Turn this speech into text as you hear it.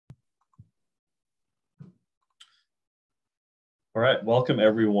All right, welcome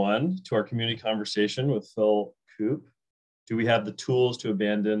everyone to our community conversation with Phil Coupe. Do we have the tools to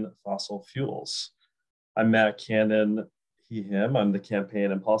abandon fossil fuels? I'm Matt Cannon, he, him. I'm the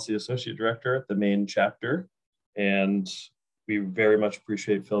Campaign and Policy Associate Director at the Maine chapter, and we very much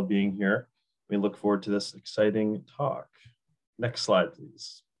appreciate Phil being here. We look forward to this exciting talk. Next slide,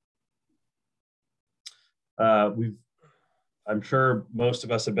 please. I'm sure most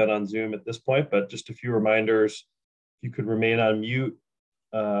of us have been on Zoom at this point, but just a few reminders. You could remain on mute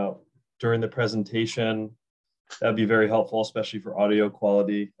during the presentation. That'd be very helpful, especially for audio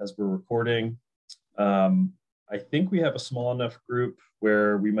quality as we're recording. I think we have a small enough group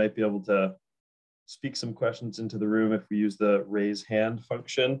where we might be able to speak some questions into the room if we use the raise hand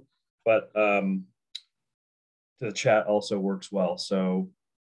function, but the chat also works well. So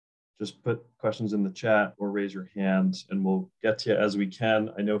just put questions in the chat or raise your hand and we'll get to you as we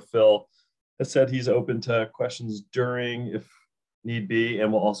can. I know Phil has said he's open to questions during if need be,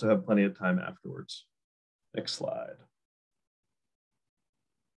 and we'll also have plenty of time afterwards. Next slide.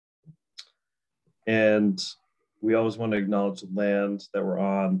 And we always want to acknowledge the land that we're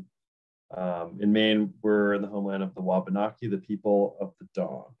on. In Maine, we're in the homeland of the Wabanaki, the people of the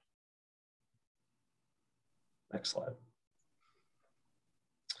dawn. Next slide.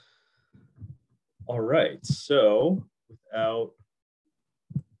 All right, so without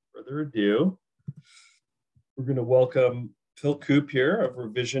further ado, we're going to welcome Phil Coupe here of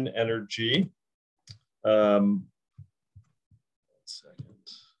Revision Energy. One second.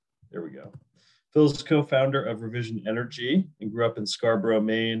 There we go. Phil's co-founder of Revision Energy and grew up in Scarborough,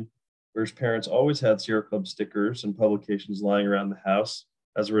 Maine, where his parents always had Sierra Club stickers and publications lying around the house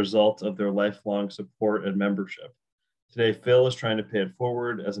as a result of their lifelong support and membership. Today, Phil is trying to pay it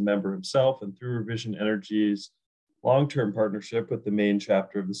forward as a member himself and through Revision Energy's long-term partnership with the Maine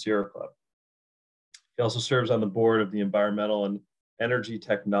chapter of the Sierra Club. He also serves on the board of the Environmental and Energy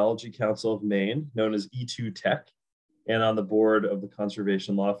Technology Council of Maine, known as E2 Tech, and on the board of the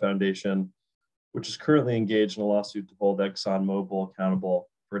Conservation Law Foundation, which is currently engaged in a lawsuit to hold ExxonMobil accountable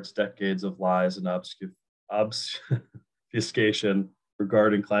for its decades of lies and obfuscation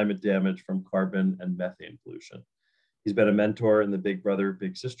regarding climate damage from carbon and methane pollution. He's been a mentor in the Big Brother,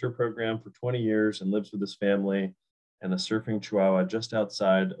 Big Sister program for 20 years and lives with his family and a surfing chihuahua just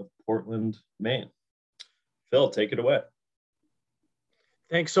outside of Portland, Maine. Phil, take it away.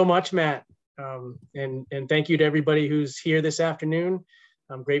 Thanks so much, Matt. And thank you to everybody who's here this afternoon.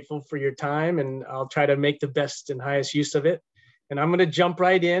 I'm grateful for your time and I'll try to make the best and highest use of it. And I'm gonna jump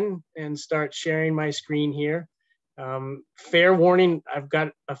right in and start sharing my screen here. Fair warning, I've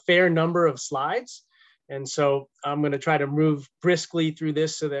got a fair number of slides. And so I'm going to try to move briskly through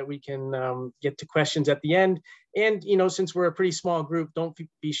this so that we can get to questions at the end. And, you know, since we're a pretty small group, don't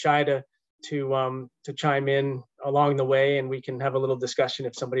be shy to chime in along the way, and we can have a little discussion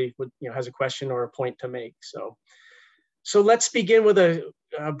if somebody has a question or a point to make. So let's begin with a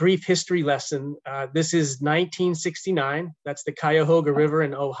brief history lesson. This is 1969. That's the Cuyahoga River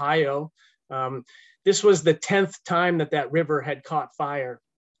in Ohio. This was the 10th time that river had caught fire.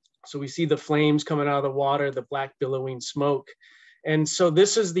 So we see the flames coming out of the water, the black billowing smoke. And so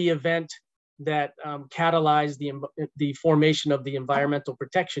this is the event that catalyzed the formation of the Environmental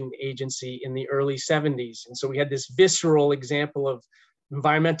Protection Agency in the early 70s. And so we had this visceral example of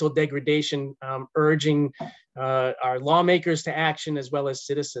environmental degradation urging our lawmakers to action as well as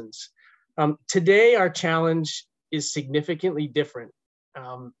citizens. Today, our challenge is significantly different.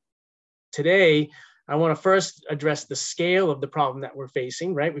 Today, I want to first address the scale of the problem that we're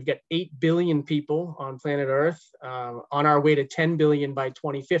facing, right? We've got 8 billion people on planet Earth, on our way to 10 billion by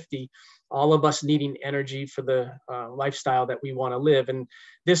 2050, all of us needing energy for the lifestyle that we want to live. And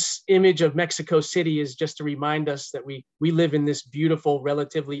this image of Mexico City is just to remind us that we live in this beautiful,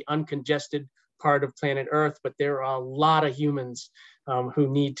 relatively uncongested part of planet Earth, but there are a lot of humans who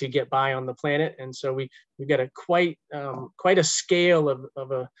need to get by on the planet. And so we've got quite a scale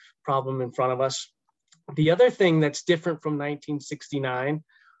of a problem in front of us. The other thing that's different from 1969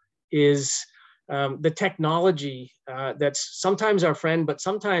 is the technology that's sometimes our friend, but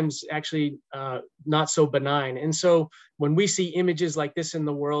sometimes actually not so benign. And so when we see images like this in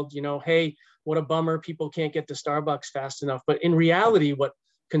the world, hey, what a bummer, people can't get to Starbucks fast enough. But in reality, what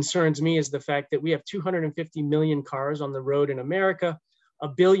concerns me is the fact that we have 250 million cars on the road in America,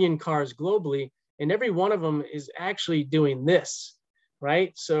 1 billion cars globally, and every one of them is actually doing this.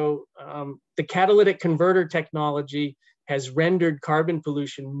 Right? So the catalytic converter technology has rendered carbon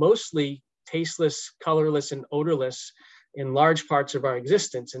pollution mostly tasteless, colorless, and odorless in large parts of our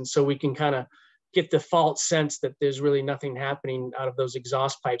existence. And so we can kind of get the false sense that there's really nothing happening out of those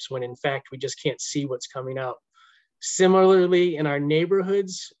exhaust pipes when in fact we just can't see what's coming out. Similarly, in our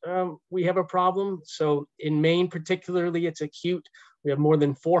neighborhoods, we have a problem. So in Maine, particularly, it's acute. We have more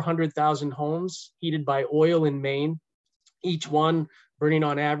than 400,000 homes heated by oil in Maine, each one burning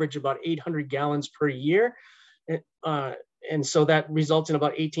on average about 800 gallons per year. And so that results in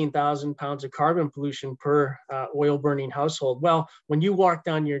about 18,000 pounds of carbon pollution per oil burning household. Well, when you walk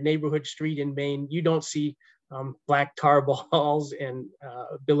down your neighborhood street in Maine, you don't see black tar balls and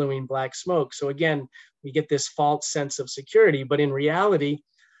billowing black smoke. So again, we get this false sense of security. But in reality,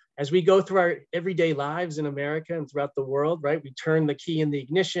 as we go through our everyday lives in America and throughout the world, right, we turn the key in the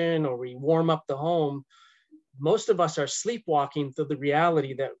ignition or we warm up the home. Most of us are sleepwalking through the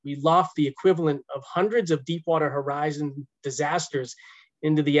reality that we loft the equivalent of hundreds of Deepwater Horizon disasters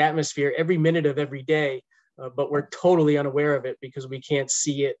into the atmosphere every minute of every day. But we're totally unaware of it because we can't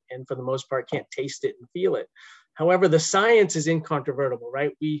see it and for the most part can't taste it and feel it. However, the science is incontrovertible,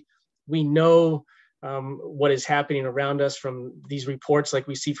 right? We know what is happening around us from these reports like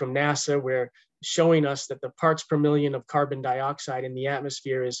we see from NASA, where showing us that the parts per million of carbon dioxide in the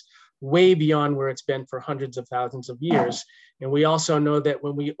atmosphere is way beyond where it's been for hundreds of thousands of years. And we also know that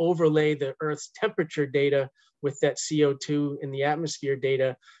when we overlay the Earth's temperature data with that CO2 in the atmosphere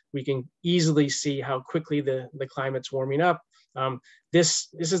data, we can easily see how quickly the climate's warming up. This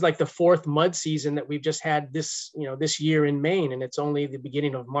is like the fourth mud season that we've just had this year in Maine, and it's only the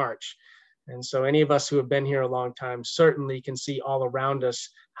beginning of March. And so any of us who have been here a long time certainly can see all around us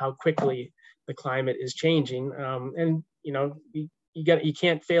how quickly the climate is changing. And you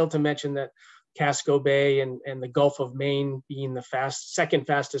can't fail to mention that Casco Bay and the Gulf of Maine being the second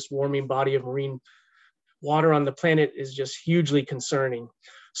fastest warming body of marine water on the planet is just hugely concerning.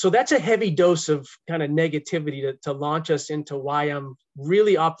 So that's a heavy dose of kind of negativity to launch us into why I'm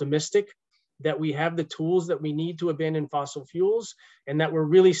really optimistic that we have the tools that we need to abandon fossil fuels and that we're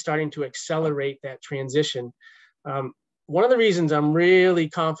really starting to accelerate that transition. One of the reasons I'm really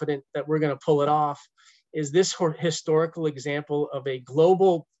confident that we're going to pull it off is this historical example of a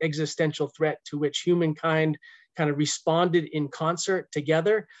global existential threat to which humankind kind of responded in concert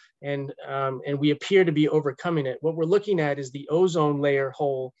together, and we appear to be overcoming it. What we're looking at is the ozone layer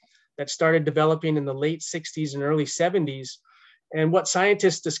hole that started developing in the late 60s and early 70s. And what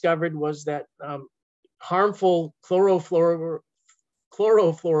scientists discovered was that harmful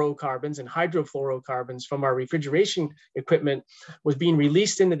chlorofluorocarbons and hydrofluorocarbons from our refrigeration equipment was being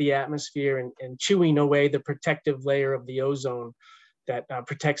released into the atmosphere and chewing away the protective layer of the ozone that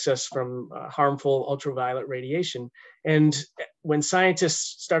protects us from harmful ultraviolet radiation. And when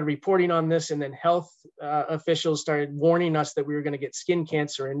scientists started reporting on this, and then health officials started warning us that we were going to get skin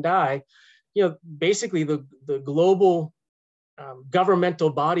cancer and die, basically the global governmental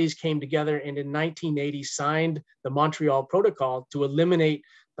bodies came together and in 1980 signed the Montreal Protocol to eliminate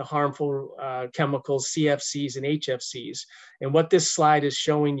the harmful chemicals CFCs and HFCs. And what this slide is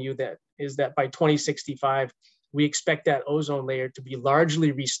showing you is that by 2065, we expect that ozone layer to be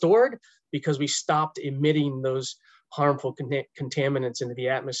largely restored because we stopped emitting those harmful contaminants into the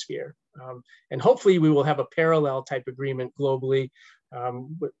atmosphere. And hopefully we will have a parallel type agreement globally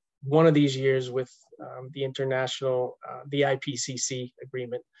one of these years with the international, the IPCC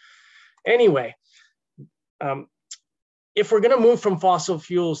agreement. Anyway, if we're going to move from fossil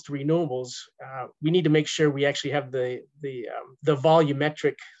fuels to renewables, we need to make sure we actually have the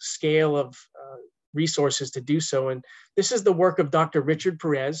volumetric scale of resources to do so. And this is the work of Dr. Richard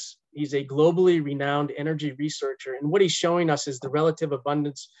Perez. He's a globally renowned energy researcher. And what he's showing us is the relative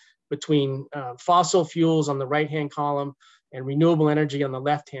abundance between fossil fuels on the right-hand column and renewable energy on the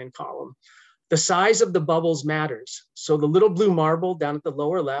left-hand column. The size of the bubbles matters. So the little blue marble down at the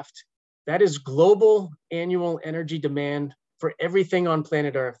lower left, that is global annual energy demand for everything on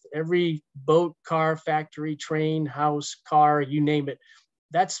planet Earth. Every boat, car, factory, train, house, car, you name it.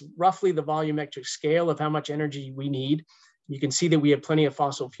 That's roughly the volumetric scale of how much energy we need. You can see that we have plenty of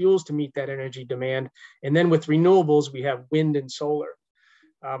fossil fuels to meet that energy demand. And then with renewables, we have wind and solar.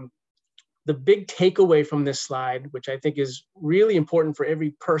 The big takeaway from this slide, which I think is really important for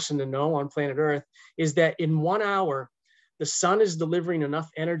every person to know on planet Earth, is that in 1 hour, the sun is delivering enough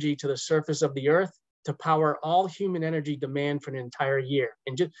energy to the surface of the Earth to power all human energy demand for an entire year.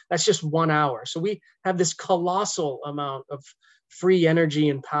 And that's just 1 hour. So we have this colossal amount of free energy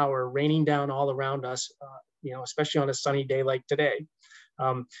and power raining down all around us, especially on a sunny day like today.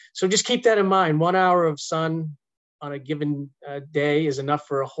 So just keep that in mind. 1 hour of sun on a given day is enough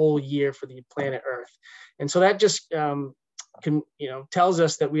for a whole year for the planet Earth. And so that just tells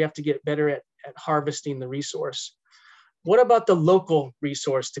us that we have to get better at harvesting the resource. What about the local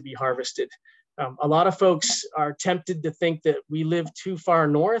resource to be harvested? A lot of folks are tempted to think that we live too far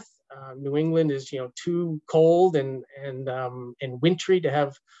north New England is, too cold and wintry to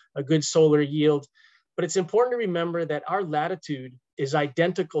have a good solar yield. But it's important to remember that our latitude is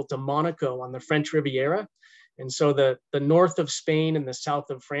identical to Monaco on the French Riviera. And so the north of Spain and the south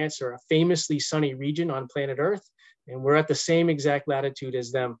of France are a famously sunny region on planet Earth, and we're at the same exact latitude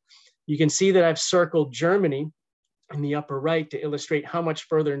as them. You can see that I've circled Germany in the upper right to illustrate how much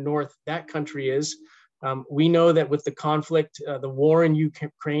further north that country is. We know that with the conflict, the war in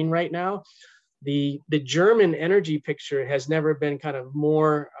Ukraine right now, the German energy picture has never been kind of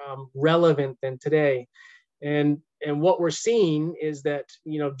more relevant than today. And what we're seeing is that,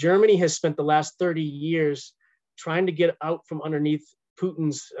 Germany has spent the last 30 years trying to get out from underneath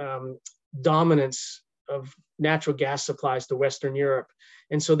Putin's dominance of natural gas supplies to Western Europe.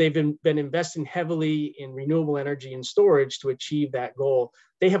 And so they've been investing heavily in renewable energy and storage to achieve that goal.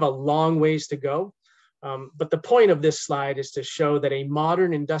 They have a long ways to go. But the point of this slide is to show that a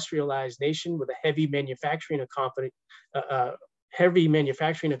modern industrialized nation with a heavy manufacturing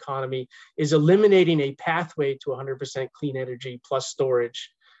economy is eliminating a pathway to 100% clean energy plus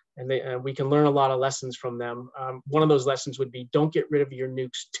storage. And we can learn a lot of lessons from them. One of those lessons would be don't get rid of your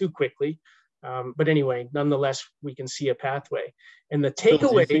nukes too quickly. But anyway, nonetheless, we can see a pathway. And the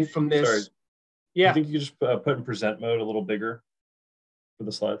takeaway from this, sorry, yeah. I think you could just put in present mode a little bigger for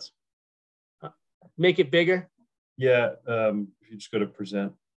the slides. Make it bigger? Yeah, if you just go to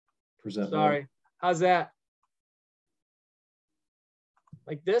present Sorry, mode. How's that?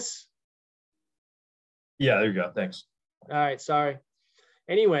 Like this? Yeah, there you go, thanks. All right, sorry.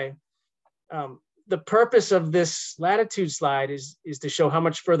 Anyway, the purpose of this latitude slide is to show how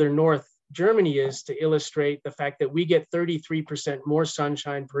much further north Germany is, to illustrate the fact that we get 33% more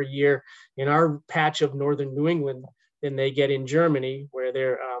sunshine per year in our patch of northern New England than they get in Germany, where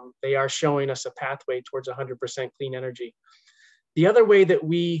they are showing us a pathway towards 100% clean energy. The other way that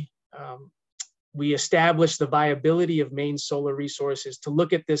we establish the viability of Maine's solar resources to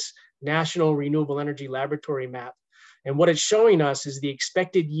look at this National Renewable Energy Laboratory map. And what it's showing us is the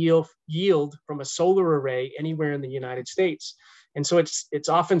expected yield from a solar array anywhere in the United States. And so it's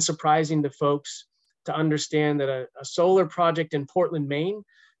often surprising to folks to understand that a solar project in Portland, Maine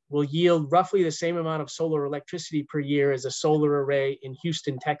will yield roughly the same amount of solar electricity per year as a solar array in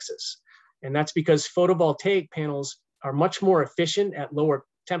Houston, Texas. And that's because photovoltaic panels are much more efficient at lower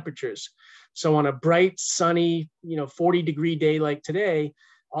temperatures. So on a bright, sunny, 40-degree day like today,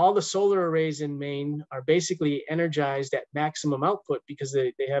 all the solar arrays in Maine are basically energized at maximum output because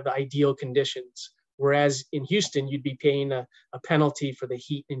they have ideal conditions. Whereas in Houston, you'd be paying a penalty for the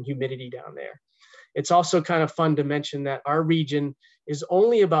heat and humidity down there. It's also kind of fun to mention that our region is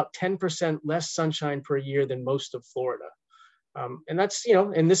only about 10% less sunshine per year than most of Florida. And that's,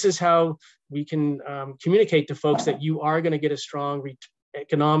 and this is how we can communicate to folks that you are going to get a strong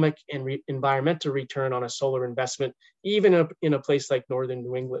economic and environmental return on a solar investment, even in a place like northern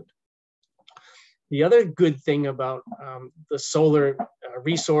New England. The other good thing about the solar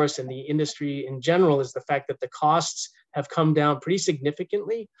resource and the industry in general is the fact that the costs have come down pretty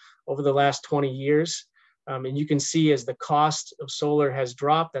significantly over the last 20 years. And you can see as the cost of solar has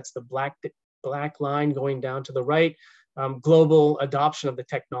dropped, that's the black line going down to the right, global adoption of the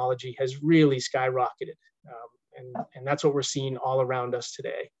technology has really skyrocketed. And that's what we're seeing all around us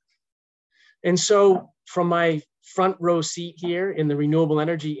today. And so from my front row seat here in the renewable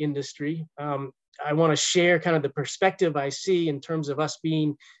energy industry, I want to share kind of the perspective I see in terms of us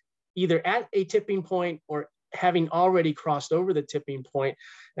being either at a tipping point or having already crossed over the tipping point.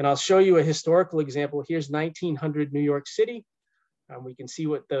 And I'll show you a historical example. Here's 1900 New York City. We can see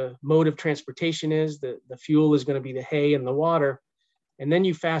what the mode of transportation is. The fuel is going to be the hay and the water. And then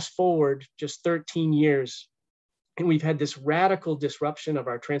you fast forward just 13 years, and we've had this radical disruption of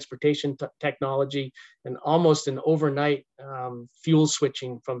our transportation technology and almost an overnight fuel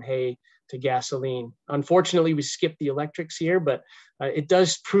switching from hay to gasoline. Unfortunately, we skipped the electrics here, but it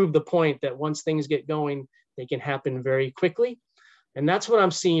does prove the point that once things get going, they can happen very quickly. And that's what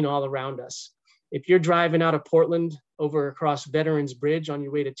I'm seeing all around us. If you're driving out of Portland over across Veterans Bridge on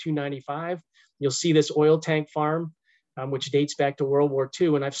your way to 295, you'll see this oil tank farm, which dates back to World War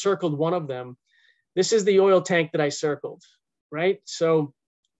II. And I've circled one of them. This is the oil tank that I circled, right? So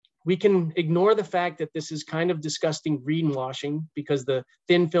we can ignore the fact that this is kind of disgusting greenwashing because the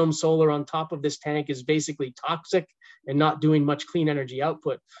thin film solar on top of this tank is basically toxic and not doing much clean energy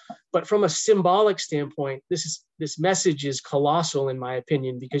output. But from a symbolic standpoint, this message is colossal in my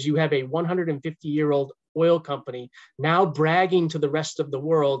opinion, because you have a 150-year-old oil company now bragging to the rest of the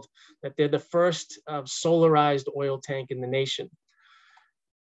world that they're the first solarized oil tank in the nation.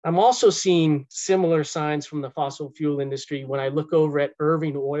 I'm also seeing similar signs from the fossil fuel industry when I look over at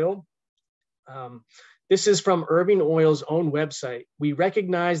Irving Oil. This is from Irving Oil's own website. We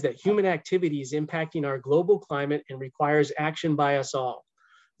recognize that human activity is impacting our global climate and requires action by us all.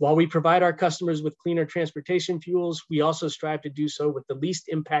 While we provide our customers with cleaner transportation fuels, we also strive to do so with the least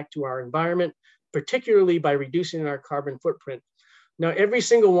impact to our environment, particularly by reducing our carbon footprint. Now, every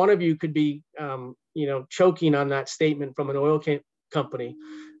single one of you could be, choking on that statement from an oil company.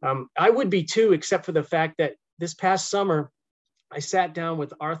 I would be too, except for the fact that this past summer, I sat down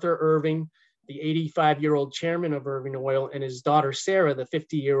with Arthur Irving, the 85-year-old chairman of Irving Oil, and his daughter, Sarah, the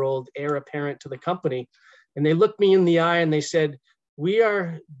 50-year-old heir apparent to the company. And they looked me in the eye and they said, we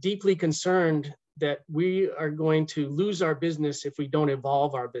are deeply concerned that we are going to lose our business if we don't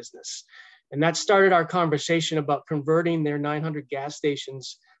evolve our business. And that started our conversation about converting their 900 gas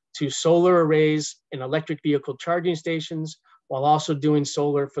stations to solar arrays and electric vehicle charging stations, while also doing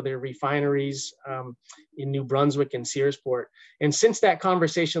solar for their refineries in New Brunswick and Searsport. And since that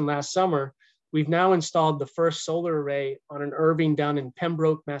conversation last summer, we've now installed the first solar array on an Irving down in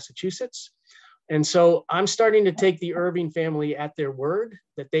Pembroke, Massachusetts. And so I'm starting to take the Irving family at their word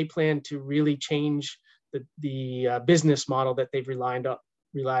that they plan to really change the business model that they've relied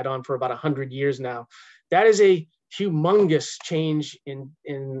on for about 100 years now. That is a humongous change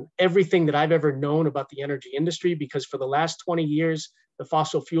in everything that I've ever known about the energy industry, because for the last 20 years, the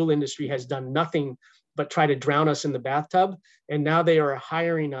fossil fuel industry has done nothing but try to drown us in the bathtub. And now they are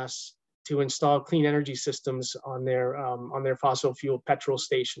hiring us to install clean energy systems on their fossil fuel petrol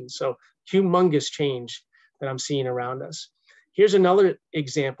stations. So humongous change that I'm seeing around us. Here's another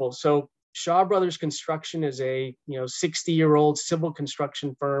example. So Shaw Brothers Construction is a 60-year-old civil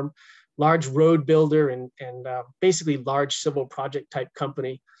construction firm, large road builder and basically large civil project type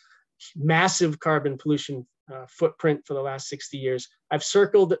company, massive carbon pollution footprint for the last 60 years. I've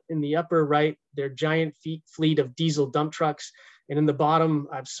circled in the upper right their giant fleet of diesel dump trucks, and in the bottom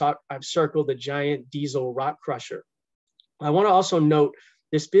I've circled a giant diesel rock crusher. I want to also note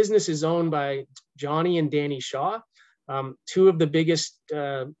this business is owned by Johnny and Danny Shaw, two of the biggest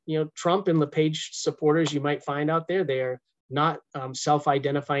Trump and LePage supporters you might find out there. They are not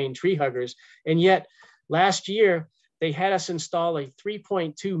self-identifying tree huggers, and yet last year they had us install a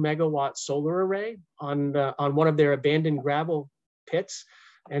 3.2 megawatt solar array on one of their abandoned gravel pits.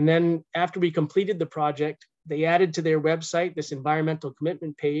 And then after we completed the project, they added to their website this environmental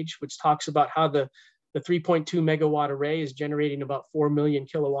commitment page, which talks about how the 3.2 megawatt array is generating about 4 million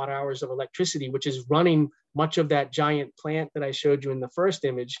kilowatt hours of electricity, which is running much of that giant plant that I showed you in the first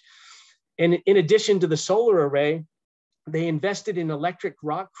image. And in addition to the solar array, they invested in electric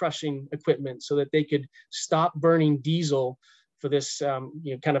rock crushing equipment so that they could stop burning diesel for this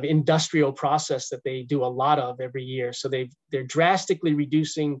kind of industrial process that they do a lot of every year. So they're drastically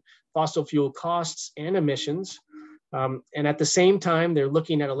reducing fossil fuel costs and emissions. And at the same time, they're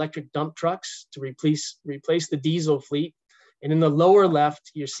looking at electric dump trucks to replace the diesel fleet. And in the lower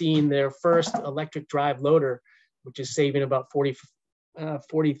left, you're seeing their first electric drive loader, which is saving about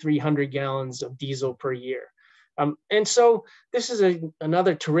 4,300 gallons of diesel per year. And so this is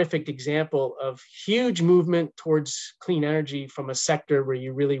another terrific example of huge movement towards clean energy from a sector where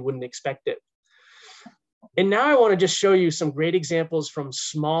you really wouldn't expect it. And now I want to just show you some great examples from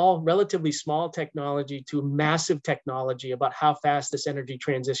relatively small technology to massive technology about how fast this energy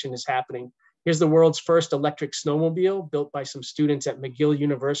transition is happening. Here's the world's first electric snowmobile built by some students at McGill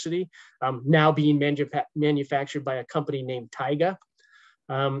University, now being manufactured by a company named Taiga.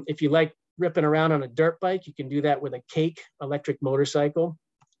 If you like ripping around on a dirt bike, you can do that with a Cake electric motorcycle.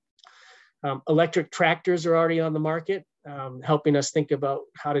 Electric tractors are already on the market, helping us think about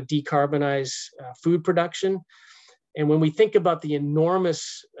how to decarbonize food production. And when we think about the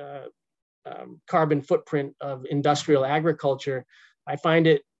enormous carbon footprint of industrial agriculture, I find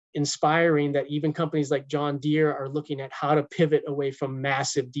it inspiring that even companies like John Deere are looking at how to pivot away from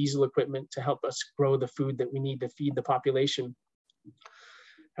massive diesel equipment to help us grow the food that we need to feed the population.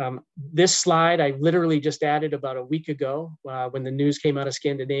 This slide I literally just added about a week ago when the news came out of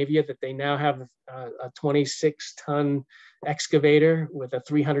Scandinavia that they now have a 26-ton excavator with a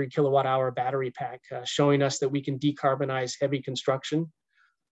 300 kilowatt hour battery pack, showing us that we can decarbonize heavy construction.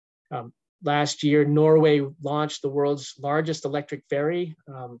 Last year, Norway launched the world's largest electric ferry.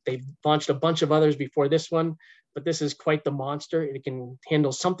 They've launched a bunch of others before this one, but this is quite the monster. It can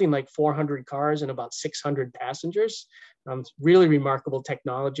handle something like 400 cars and about 600 passengers. Really remarkable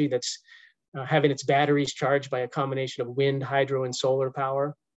technology that's having its batteries charged by a combination of wind, hydro, and solar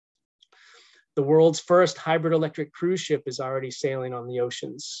power. The world's first hybrid electric cruise ship is already sailing on the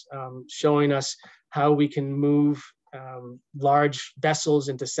oceans, showing us how we can move large vessels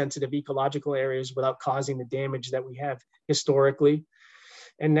into sensitive ecological areas without causing the damage that we have historically.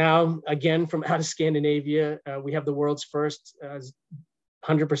 And now, again, from out of Scandinavia, we have the world's first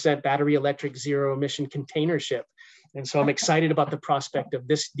 100% battery electric zero emission container ship. And so I'm excited about the prospect of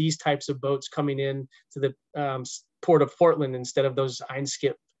these types of boats coming in to the port of Portland instead of those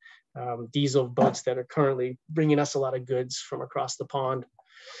Einskip diesel boats that are currently bringing us a lot of goods from across the pond.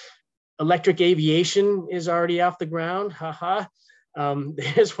 Electric aviation is already off the ground, haha.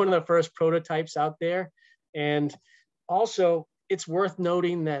 There's one of the first prototypes out there. And also, it's worth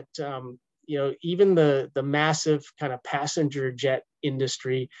noting that even the massive kind of passenger jet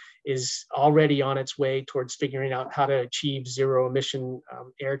industry is already on its way towards figuring out how to achieve zero emission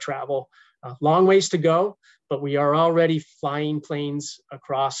air travel. Long ways to go, but we are already flying planes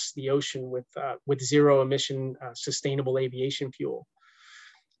across the ocean with zero emission sustainable aviation fuel.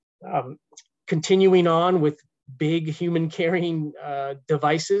 Continuing on with big human carrying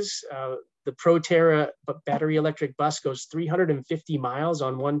devices, the Proterra battery electric bus goes 350 miles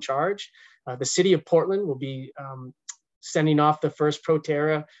on one charge. The city of Portland will be sending off the first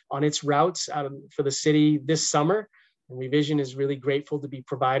Proterra on its routes for the city this summer. And Revision is really grateful to be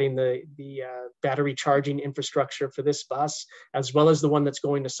providing the battery charging infrastructure for this bus, as well as the one that's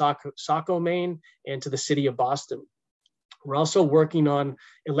going to Saco, Maine, and to the city of Boston. We're also working on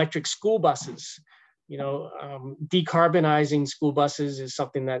electric school buses. Decarbonizing school buses is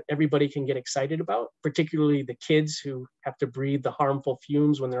something that everybody can get excited about, particularly the kids who have to breathe the harmful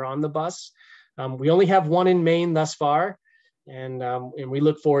fumes when they're on the bus. We only have one in Maine thus far, and we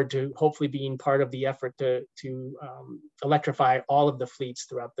look forward to hopefully being part of the effort to electrify all of the fleets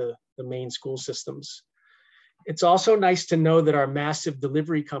throughout the Maine school systems. It's also nice to know that our massive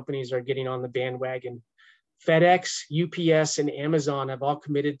delivery companies are getting on the bandwagon. FedEx, UPS, and Amazon have all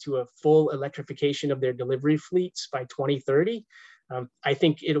committed to a full electrification of their delivery fleets by 2030. I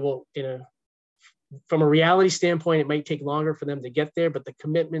think it will, from a reality standpoint, it might take longer for them to get there, but the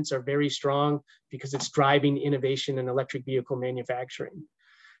commitments are very strong because it's driving innovation in electric vehicle manufacturing.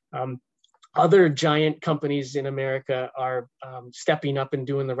 Other giant companies in America are stepping up and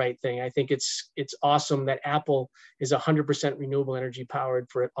doing the right thing. I think it's awesome that Apple is 100% renewable energy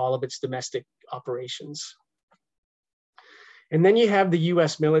powered for all of its domestic operations. And then you have the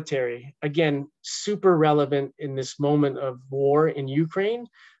US military, again, super relevant in this moment of war in Ukraine.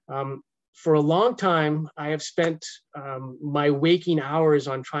 For a long time, I have spent my waking hours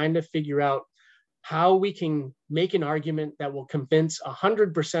on trying to figure out how we can make an argument that will convince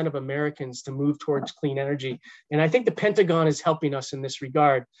 100% of Americans to move towards clean energy. And I think the Pentagon is helping us in this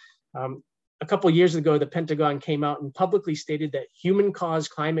regard. A couple of years ago, the Pentagon came out and publicly stated that human-caused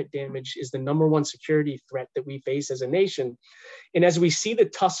climate damage is the #1 security threat that we face as a nation. And as we see the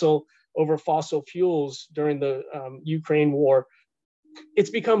tussle over fossil fuels during the Ukraine war, it's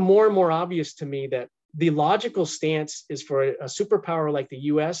become more and more obvious to me that the logical stance is for a superpower like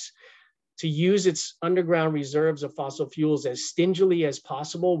the US to use its underground reserves of fossil fuels as stingily as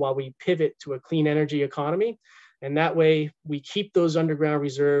possible while we pivot to a clean energy economy. And that way we keep those underground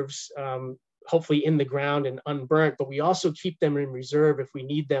reserves hopefully in the ground and unburnt, but we also keep them in reserve if we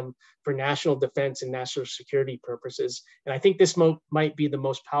need them for national defense and national security purposes. And I think this might be the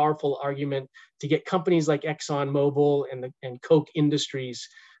most powerful argument to get companies like ExxonMobil and Coupe Industries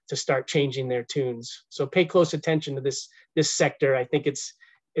to start changing their tunes. So pay close attention to this sector. I think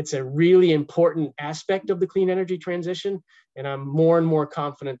it's a really important aspect of the clean energy transition. And I'm more and more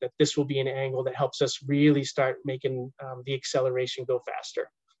confident that this will be an angle that helps us really start making the acceleration go faster.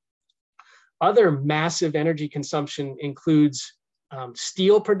 Other massive energy consumption includes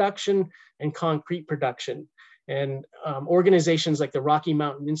steel production and concrete production. And organizations like the Rocky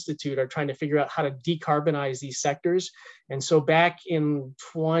Mountain Institute are trying to figure out how to decarbonize these sectors. And so back in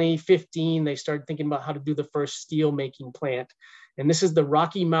 2015, they started thinking about how to do the first steel making plant. And this is the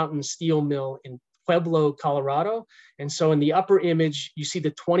Rocky Mountain Steel Mill in Pueblo, Colorado. And so in the upper image, you see the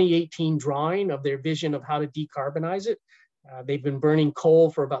 2018 drawing of their vision of how to decarbonize it. They've been burning coal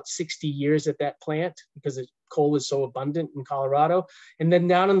for about 60 years at that plant because coal is so abundant in Colorado. And then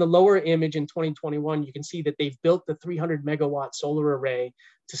down in the lower image in 2021, you can see that they've built the 300 megawatt solar array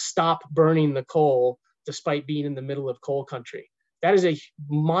to stop burning the coal despite being in the middle of coal country. That is a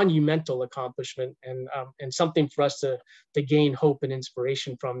monumental accomplishment and something for us to gain hope and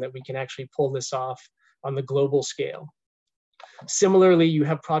inspiration from, that we can actually pull this off on the global scale. Similarly, you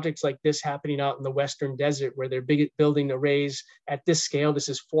have projects like this happening out in the Western desert where they're building arrays at this scale. This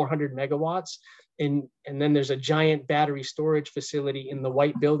is 400 megawatts. And then there's a giant battery storage facility in the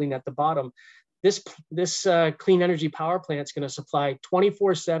white building at the bottom. This clean energy power plant is going to supply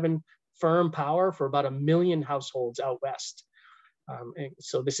 24/7, firm power for about 1 million households out west. And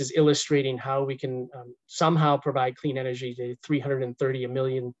so this is illustrating how we can somehow provide clean energy to 330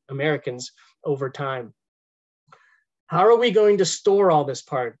 million Americans over time. How are we going to store all this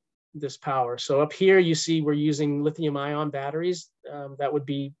power? So up here, you see we're using lithium-ion batteries.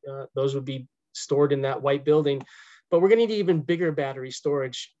 Those would be stored in that white building, but we're going to need even bigger battery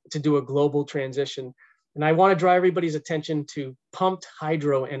storage to do a global transition. And I want to draw everybody's attention to pumped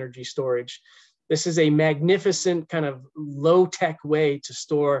hydro energy storage. This is a magnificent kind of low-tech way to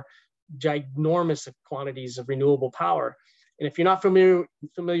store ginormous quantities of renewable power. And if you're not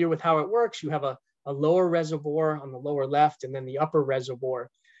familiar with how it works, you have a lower reservoir on the lower left and then the upper reservoir.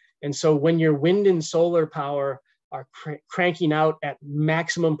 And so when your wind and solar power are cranking out at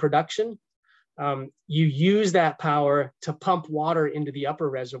maximum production, you use that power to pump water into the upper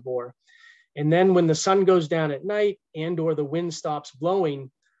reservoir. And then when the sun goes down at night and or the wind stops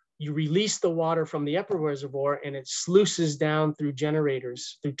blowing, you release the water from the upper reservoir and it sluices down through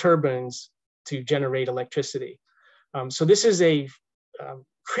generators, through turbines to generate electricity. So this is a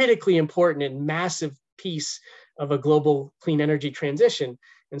critically important and massive piece of a global clean energy transition.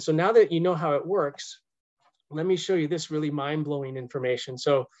 And so now that you know how it works, let me show you this really mind-blowing information.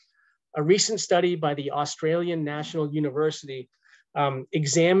 So a recent study by the Australian National University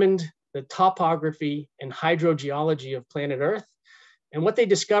examined the topography and hydrogeology of planet Earth. And what they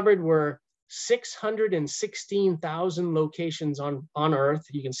discovered were 616,000 locations on Earth.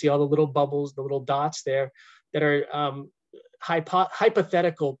 You can see all the little bubbles, the little dots there, that are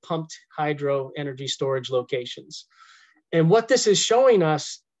hypothetical pumped hydro energy storage locations. And what this is showing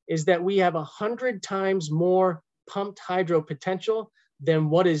us is that we have 100 times more pumped hydro potential than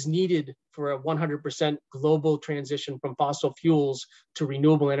what is needed for a 100% global transition from fossil fuels to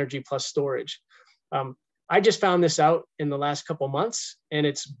renewable energy plus storage. I just found this out in the last couple of months, and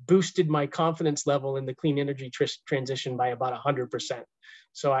it's boosted my confidence level in the clean energy transition by about 100%.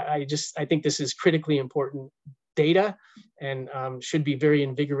 So I think this is critically important data and should be very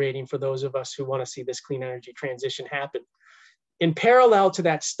invigorating for those of us who want to see this clean energy transition happen. In parallel to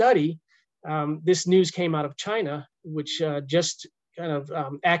that study, this news came out of China, which just kind of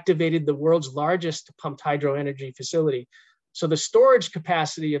activated the world's largest pumped hydro energy facility. So the storage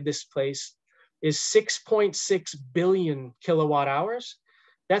capacity of this place is 6.6 billion kilowatt hours.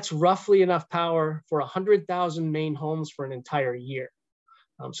 That's roughly enough power for 100,000 Maine homes for an entire year.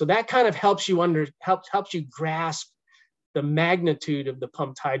 So that kind of helps you grasp the magnitude of the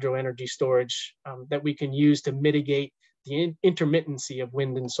pumped hydro energy storage that we can use to mitigate the intermittency of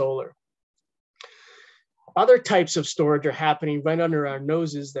wind and solar. Other types of storage are happening right under our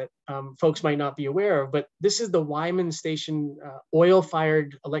noses that folks might not be aware of, but this is the Wyman Station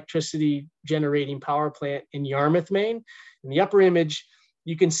oil-fired electricity generating power plant in Yarmouth, Maine. In the upper image,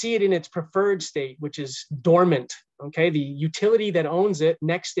 you can see it in its preferred state, which is dormant. Okay, the utility that owns it,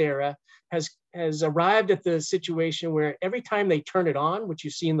 NextEra, has arrived at the situation where every time they turn it on, which you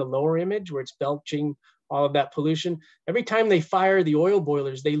see in the lower image, where it's belching all of that pollution, every time they fire the oil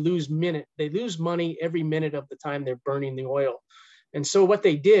boilers, they lose money every minute of the time they're burning the oil. And so what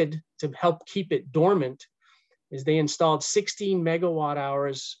they did to help keep it dormant is they installed 16 megawatt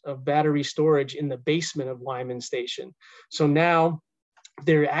hours of battery storage in the basement of Wyman Station. So now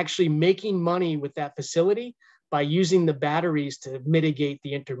they're actually making money with that facility by using the batteries to mitigate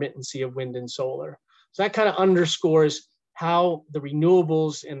the intermittency of wind and solar. So that kind of underscores how the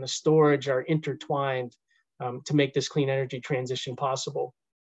renewables and the storage are intertwined to make this clean energy transition possible.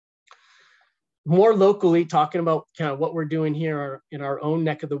 More locally, talking about kind of what we're doing here in our own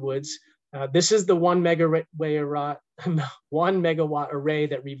neck of the woods, this is the 1 megawatt array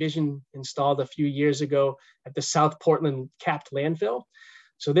that Revision installed a few years ago at the South Portland capped landfill.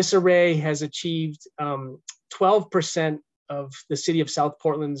 So this array has achieved 12% of the city of South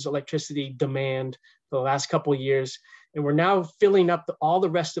Portland's electricity demand for the last couple of years. And we're now filling up all the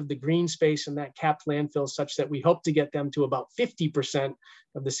rest of the green space in that capped landfill such that we hope to get them to about 50%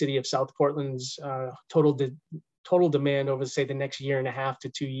 of the city of South Portland's total demand over, say, the next year and a half to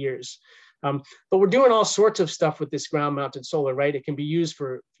 2 years. But we're doing all sorts of stuff with this ground-mounted solar, right? It can be used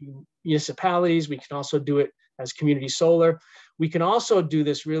for municipalities. We can also do it as community solar. We can also do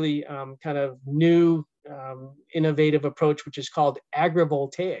this really kind of new, innovative approach, which is called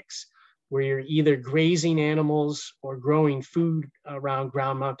agrivoltaics, where you're either grazing animals or growing food around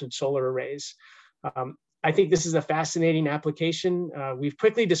ground-mounted solar arrays. I think this is a fascinating application. We've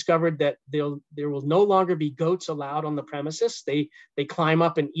quickly discovered that there will no longer be goats allowed on the premises. They climb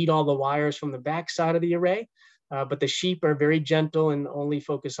up and eat all the wires from the back side of the array, but the sheep are very gentle and only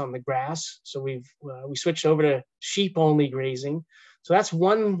focus on the grass. So we switched over to sheep-only grazing. So that's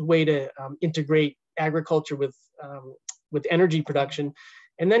one way to integrate agriculture with energy production.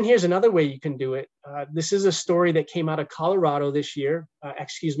 And then here's another way you can do it. This is a story that came out of Colorado this year,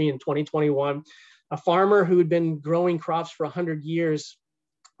 in 2021. A farmer who had been growing crops for 100 years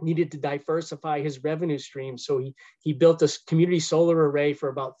needed to diversify his revenue stream. So he built a community solar array for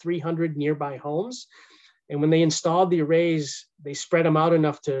about 300 nearby homes. And when they installed the arrays, they spread them out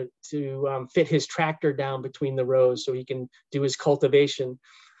enough to fit his tractor down between the rows so he can do his cultivation.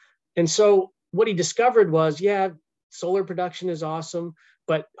 And so what he discovered was, yeah, solar production is awesome,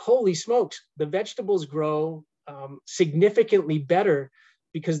 but holy smokes, the vegetables grow significantly better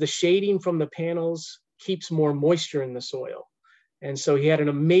because the shading from the panels keeps more moisture in the soil. And so he had an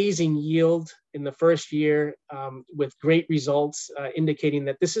amazing yield in the first year with great results, indicating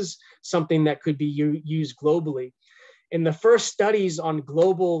that this is something that could be used globally. In the first studies on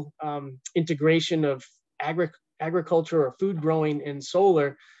global integration of agriculture or food growing and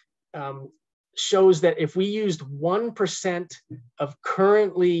solar, shows that if we used 1% of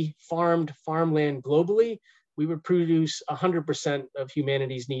currently farmed farmland globally, we would produce 100% of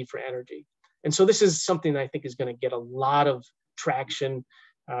humanity's need for energy. And so this is something I think is going to get a lot of traction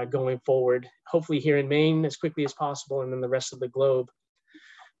going forward, hopefully here in Maine as quickly as possible, and then the rest of the globe.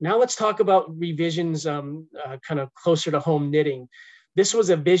 Now let's talk about revisions kind of closer to home knitting. This was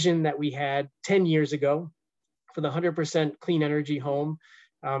a vision that we had 10 years ago for the 100% clean energy home.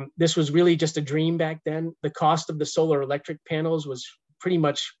 This was really just a dream back then. The cost of the solar electric panels was pretty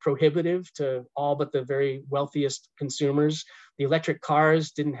much prohibitive to all but the very wealthiest consumers. The electric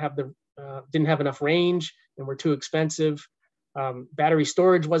cars didn't have enough range and were too expensive. Battery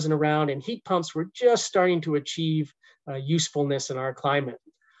storage wasn't around, and heat pumps were just starting to achieve usefulness in our climate.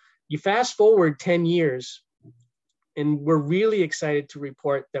 You fast forward 10 years, and we're really excited to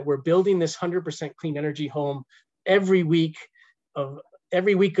report that we're building this 100% clean energy home every week of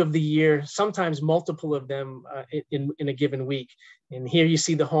the year, sometimes multiple of them in a given week. And here you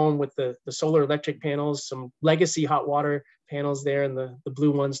see the home with the solar electric panels, some legacy hot water panels there, and the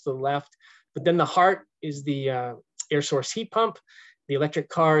blue ones to the left. But then the heart is the air source heat pump. The electric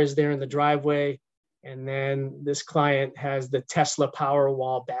car is there in the driveway. And then this client has the Tesla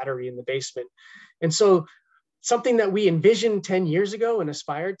Powerwall battery in the basement. And so something that we envisioned 10 years ago and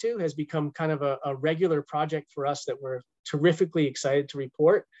aspired to has become kind of a regular project for us that we're terrifically excited to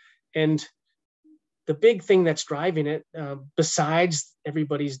report. And the big thing that's driving it, besides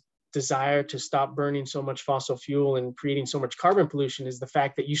everybody's desire to stop burning so much fossil fuel and creating so much carbon pollution, is the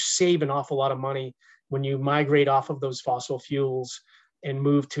fact that you save an awful lot of money when you migrate off of those fossil fuels and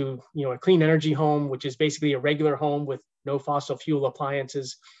move to a clean energy home, which is basically a regular home with no fossil fuel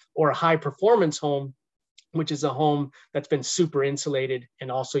appliances, or a high performance home, which is a home that's been super insulated and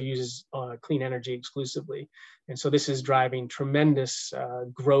also uses clean energy exclusively. And so this is driving tremendous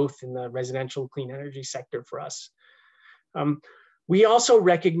growth in the residential clean energy sector for us. We also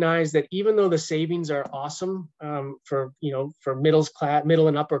recognize that even though the savings are awesome for middle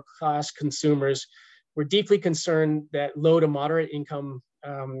and upper class consumers, we're deeply concerned that low to moderate income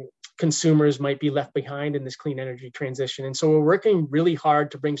consumers might be left behind in this clean energy transition. And so we're working really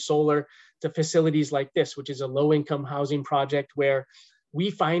hard to bring solar to facilities like this, which is a low income housing project where we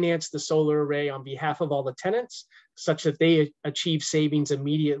finance the solar array on behalf of all the tenants, such that they achieve savings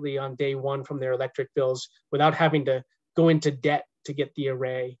immediately on day one from their electric bills without having to go into debt to get the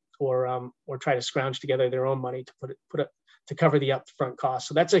array, or try to scrounge together their own money to cover the upfront costs.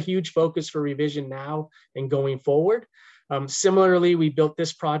 So that's a huge focus for revision now and going forward. Similarly, we built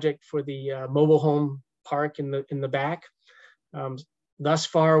this project for the mobile home park in the back. Thus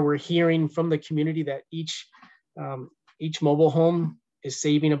far, we're hearing from the community that each mobile home is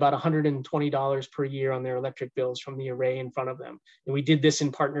saving about $120 per year on their electric bills from the array in front of them. And we did this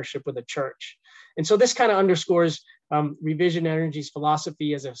in partnership with a church. And so this kind of underscores Revision Energy's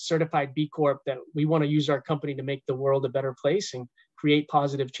philosophy as a certified B Corp, that we want to use our company to make the world a better place and create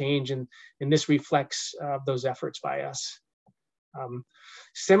positive change. And this reflects those efforts by us.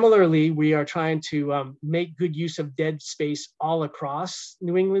 Similarly, we are trying to make good use of dead space all across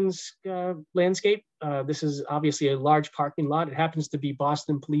New England's landscape. This is obviously a large parking lot. It happens to be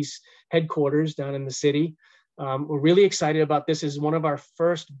Boston Police headquarters down in the city. We're really excited about this. This is one of our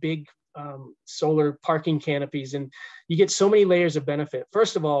first big solar parking canopies, and you get so many layers of benefit.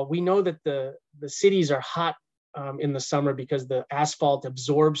 First of all, we know that the cities are hot in the summer because the asphalt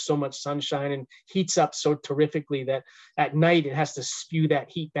absorbs so much sunshine and heats up so terrifically that at night it has to spew that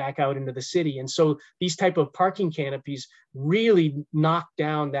heat back out into the city. And so these type of parking canopies really knock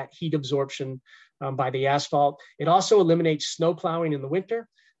down that heat absorption by the asphalt. It also eliminates snow plowing in the winter,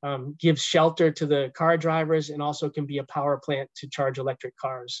 gives shelter to the car drivers, and also can be a power plant to charge electric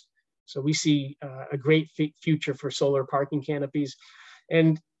cars. So we see a great future for solar parking canopies.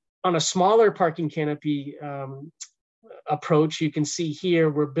 And on a smaller parking canopy approach, you can see here,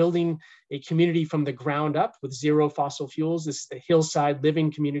 we're building a community from the ground up with zero fossil fuels. This is the Hillside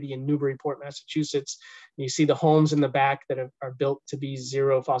Living Community in Newburyport, Massachusetts. And you see the homes in the back that are built to be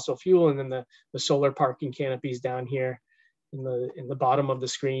zero fossil fuel, and then the solar parking canopies down here in the bottom of the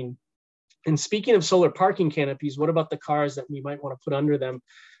screen. And speaking of solar parking canopies, what about the cars that we might want to put under them?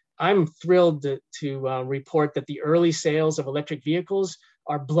 I'm thrilled to report that the early sales of electric vehicles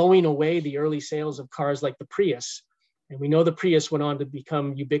are blowing away the early sales of cars like the Prius. And we know the Prius went on to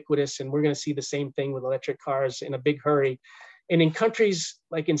become ubiquitous, and we're going to see the same thing with electric cars in a big hurry. And in countries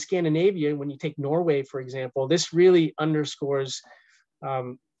like in Scandinavia, when you take Norway, for example, this really underscores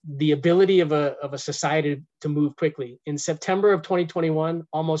the ability of a society to move quickly. In September of 2021,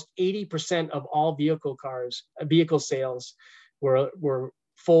 almost 80% of all vehicle sales were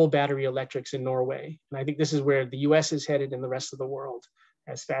full battery electrics in Norway. And I think this is where the US is headed and the rest of the world,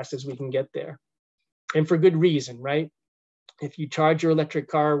 as fast as we can get there. And for good reason, right? If you charge your electric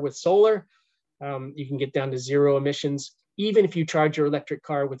car with solar, you can get down to zero emissions. Even if you charge your electric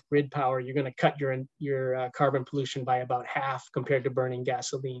car with grid power, you're going to cut your carbon pollution by about half compared to burning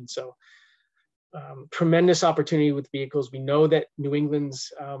gasoline. So tremendous opportunity with vehicles. We know that New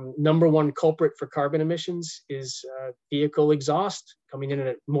England's #1 culprit for carbon emissions is vehicle exhaust, coming in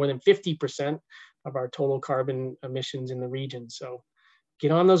at more than 50% of our total carbon emissions in the region. So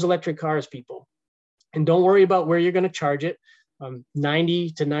get on those electric cars, people. And don't worry about where you're going to charge it.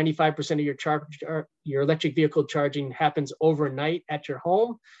 90 to 95% of your electric vehicle charging happens overnight at your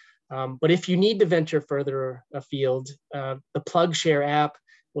home. But if you need to venture further afield, the PlugShare app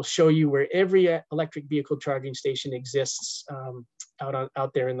will show you where every electric vehicle charging station exists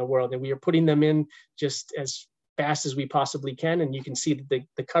out there in the world. And we are putting them in just as fast as we possibly can. And you can see that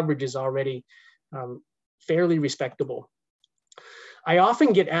the coverage is already fairly respectable. I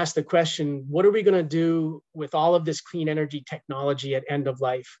often get asked the question, what are we going to do with all of this clean energy technology at end of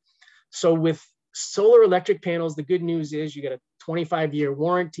life? So with solar electric panels, the good news is you get a 25-year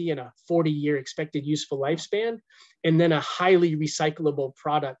warranty and a 40-year expected useful lifespan, and then a highly recyclable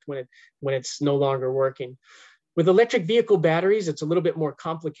product when it's no longer working. With electric vehicle batteries, it's a little bit more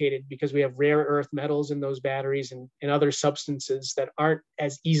complicated because we have rare earth metals in those batteries and other substances that aren't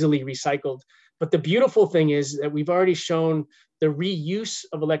as easily recycled. But the beautiful thing is that we've already shown the reuse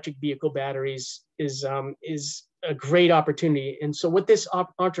of electric vehicle batteries is a great opportunity. And so what this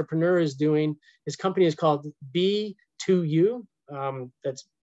entrepreneur is doing, his company is called B2U. That's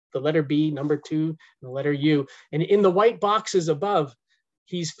the letter B, number 2, and the letter U. And in the white boxes above,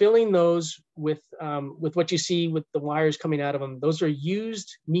 he's filling those with what you see with the wires coming out of them. Those are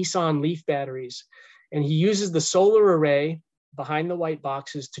used Nissan Leaf batteries. And he uses the solar array behind the white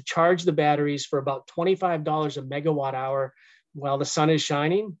boxes to charge the batteries for about $25 a megawatt hour while the sun is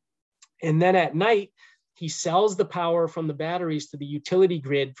shining. And then at night, he sells the power from the batteries to the utility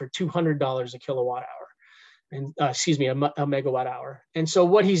grid for $200 a kilowatt hour. And a megawatt hour. And so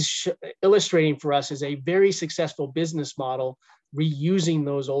what he's illustrating for us is a very successful business model, reusing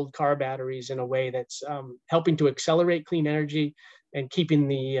those old car batteries in a way that's helping to accelerate clean energy and keeping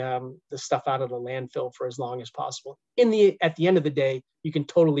the stuff out of the landfill for as long as possible. At the end of the day, you can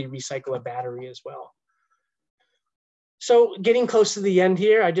totally recycle a battery as well. So getting close to the end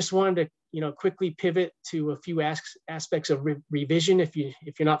here, I just wanted to quickly pivot to a few aspects of revision. If you're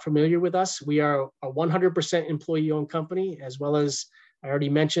not familiar with us, we are a 100% employee-owned company, as well as I already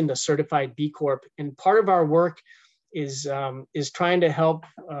mentioned, a certified B Corp. And part of our work is trying to help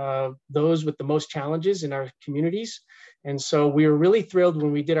those with the most challenges in our communities. And so we were really thrilled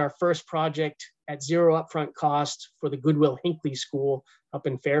when we did our first project at zero upfront cost for the Goodwill Hinckley School up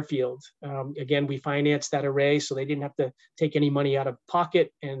in Fairfield. Again, we financed that array, so they didn't have to take any money out of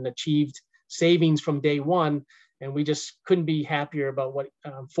pocket and achieved savings from day one. And we just couldn't be happier about what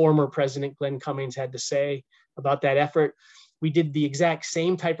former President Glenn Cummings had to say about that effort. We did the exact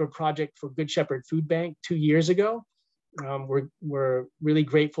same type of project for Good Shepherd Food Bank 2 years ago. We're really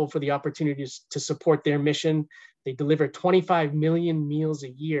grateful for the opportunities to support their mission. They deliver 25 million meals a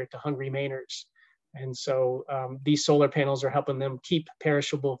year to hungry Mainers. And so these solar panels are helping them keep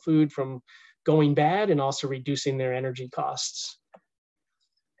perishable food from going bad and also reducing their energy costs.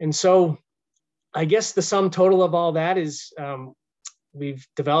 And so I guess the sum total of all that is we've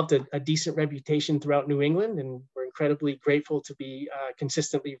developed a decent reputation throughout New England, and we're incredibly grateful to be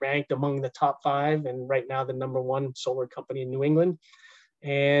consistently ranked among the top 5 and right now the #1 solar company in New England.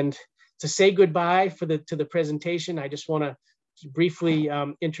 And to say goodbye to the presentation, I just want to briefly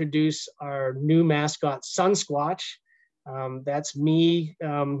introduce our new mascot, Sun Squatch. That's me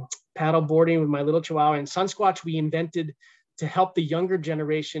paddle boarding with my little Chihuahua. And Sun Squatch we invented to help the younger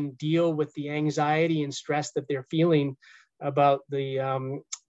generation deal with the anxiety and stress that they're feeling about the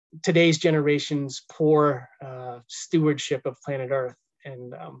today's generation's poor stewardship of planet Earth.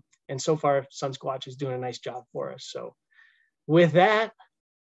 And so far, Sun Squatch is doing a nice job for us. So with that,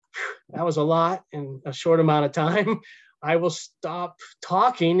 that was a lot in a short amount of time. I will stop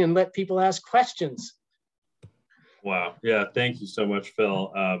talking and let people ask questions. Wow. Yeah. Thank you so much,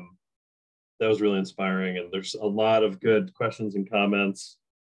 Phil. That was really inspiring. And there's a lot of good questions and comments.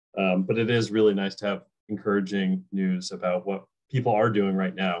 But it is really nice to have encouraging news about what people are doing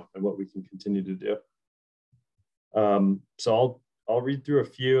right now and what we can continue to do. So I'll read through a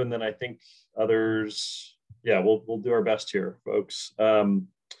few, and then I think others, yeah, we'll do our best here, folks.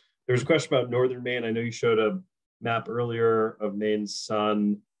 There's a question about Northern Maine. I know you showed a map earlier of Maine's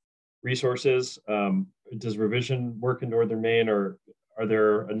sun resources. Does revision work in Northern Maine, or is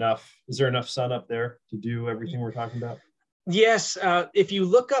there enough sun up there to do everything we're talking about? Yes, if you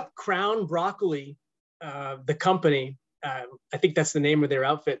look up Crown Broccoli, the company, I think that's the name of their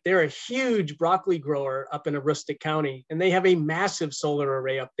outfit. They're a huge broccoli grower up in Aroostook County, and they have a massive solar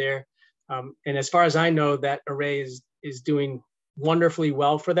array up there. And as far as I know, that array is doing wonderfully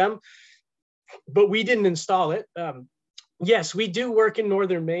well for them. But we didn't install it. Yes, we do work in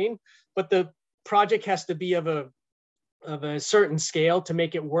Northern Maine, but the project has to be of a certain scale to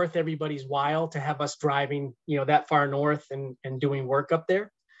make it worth everybody's while to have us driving, that far north and doing work up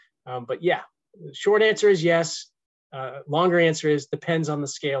there. But yeah, the short answer is yes. Longer answer is depends on the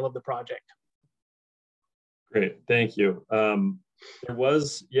scale of the project. Great, thank you. There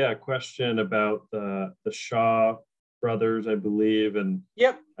was, a question about the Shaw brothers, I believe, and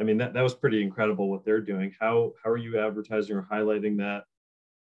yep. I mean that was pretty incredible what they're doing. How are you advertising or highlighting that?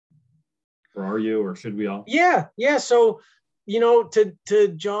 Or are you, or should we all? Yeah. So,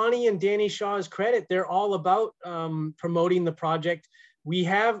 to Johnny and Danny Shaw's credit, they're all about promoting the project. We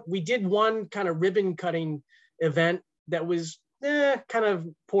did one kind of ribbon cutting event that was kind of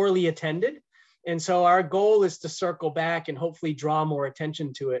poorly attended. And so our goal is to circle back and hopefully draw more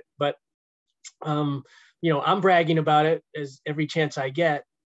attention to it. But, I'm bragging about it as every chance I get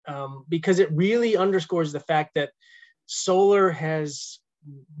because it really underscores the fact that solar has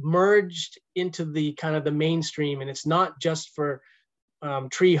merged into the kind of the mainstream, and it's not just for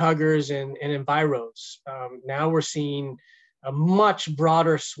tree huggers and enviros. Now we're seeing a much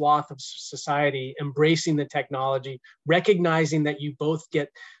broader swath of society embracing the technology, recognizing that you both get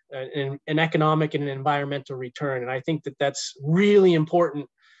an economic and an environmental return. And I think that that's really important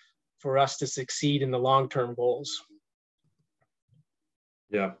for us to succeed in the long-term goals.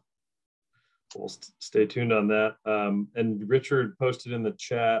 Yeah. We'll stay tuned on that. And Richard posted in the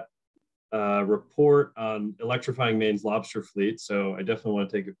chat a report on electrifying Maine's lobster fleet. So I definitely want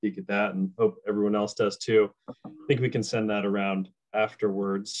to take a peek at that and hope everyone else does too. I think we can send that around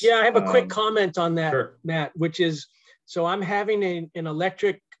afterwards. Yeah, I have a quick comment on that, sure. Matt, which is, so I'm having an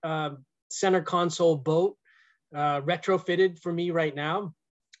electric center console boat retrofitted for me right now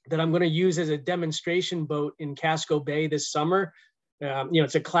that I'm going to use as a demonstration boat in Casco Bay this summer.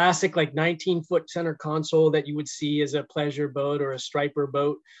 It's a classic 19-foot center console that you would see as a pleasure boat or a striper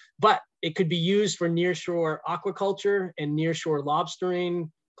boat, but it could be used for nearshore aquaculture and nearshore lobstering,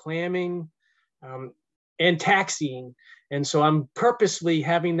 clamming, and taxiing. And so I'm purposely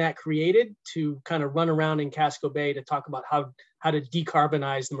having that created to kind of run around in Casco Bay to talk about how to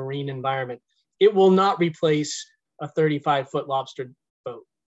decarbonize the marine environment. It will not replace a 35-foot lobster boat,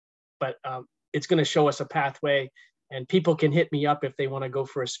 but it's going to show us a pathway. And people can hit me up if they want to go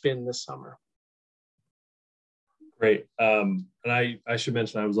for a spin this summer. Great. And I should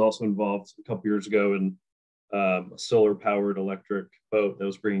mention, I was also involved a couple years ago in a solar-powered electric boat that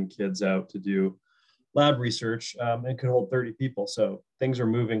was bringing kids out to do lab research and could hold 30 people. So things are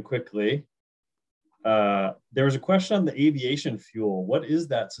moving quickly. There was a question on the aviation fuel. What is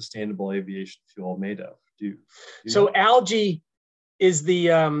that sustainable aviation fuel made of? So algae is the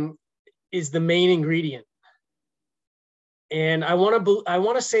main ingredient. And I want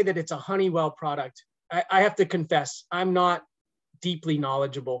to say that it's a Honeywell product. I have to confess, I'm not deeply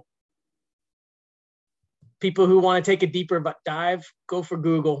knowledgeable. People who want to take a deeper dive, go for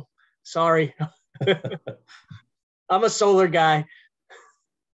Google. Sorry. I'm a solar guy.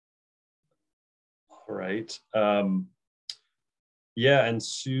 All right. Yeah, and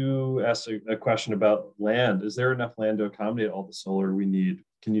Sue asked a question about land. Is there enough land to accommodate all the solar we need?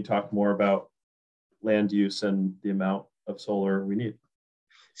 Can you talk more about land use and the amount of solar we need?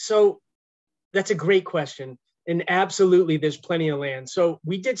 So That's a great question. And absolutely, there's plenty of land. So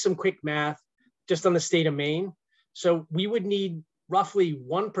we did some quick math just on the state of Maine. So we would need roughly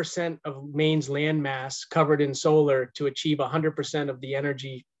 1% of Maine's land mass covered in solar to achieve 100% of the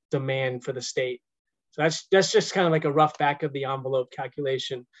energy demand for the state. So that's just kind of like a rough back of the envelope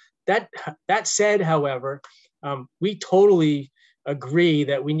calculation. That said, however, we totally agree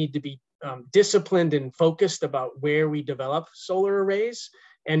that we need to be disciplined and focused about where we develop solar arrays,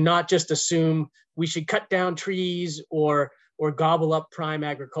 and not just assume we should cut down trees or gobble up prime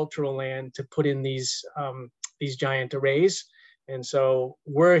agricultural land to put in these giant arrays. And so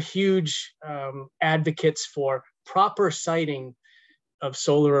we're huge advocates for proper siting of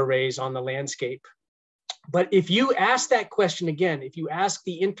solar arrays on the landscape. But if you ask that question again, if you ask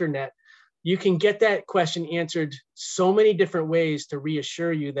the internet, you can get that question answered so many different ways to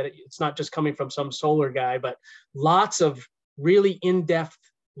reassure you that it's not just coming from some solar guy, but lots of really in-depth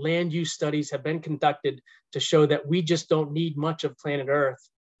land use studies have been conducted to show that we just don't need much of planet Earth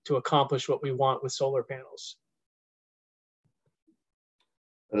to accomplish what we want with solar panels.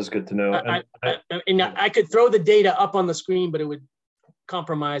 That is good to know. I could throw the data up on the screen, but it would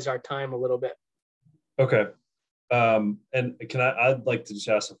compromise our time a little bit. Okay. And I'd like to just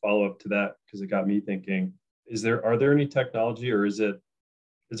ask a follow-up to that, because it got me thinking, are there any technology, or is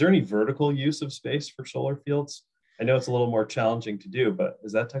there any vertical use of space for solar fields? I know it's a little more challenging to do, but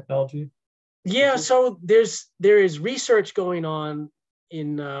is that technology? Yeah, so there is research going on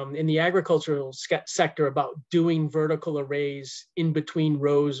in the agricultural sector about doing vertical arrays in between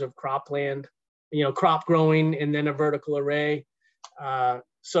rows of cropland, crop growing and then a vertical array.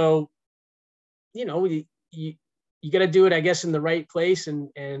 So, you got to do it, I guess, in the right place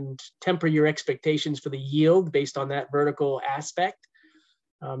and temper your expectations for the yield based on that vertical aspect.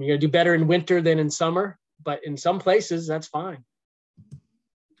 You're going to do better in winter than in summer, but in some places that's fine.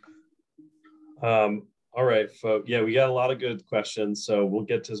 All right, folks. Yeah, we got a lot of good questions, so we'll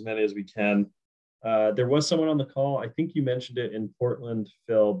get to as many as we can. There was someone on the call. I think you mentioned it in Portland,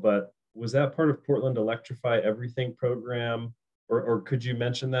 Phil, but was that part of Portland Electrify Everything program? Or could you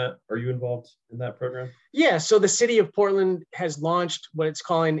mention that? Are you involved in that program? Yeah, so the city of Portland has launched what it's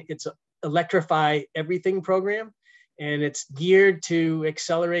calling its Electrify Everything program, and it's geared to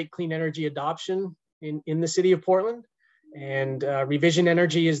accelerate clean energy adoption in the city of Portland. And Revision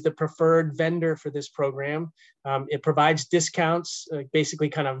Energy is the preferred vendor for this program. It provides discounts, basically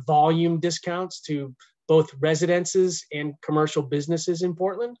kind of volume discounts to both residences and commercial businesses in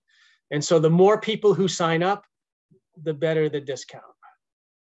Portland. And so the more people who sign up, the better the discount.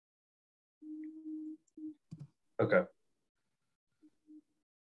 Okay.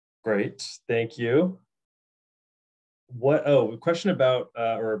 Great, thank you. A question about,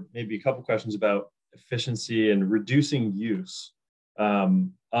 or maybe a couple questions about efficiency and reducing use of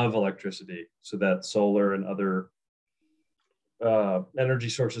electricity so that solar and other energy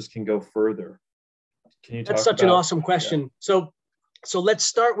sources can go further. Can you talk about? That's such an awesome question. Yeah. So let's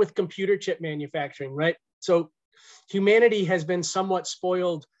start with computer chip manufacturing, right? So humanity has been somewhat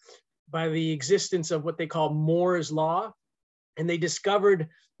spoiled by the existence of what they call Moore's law. And they discovered,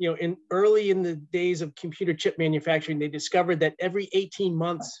 early in the days of computer chip manufacturing, they discovered that every 18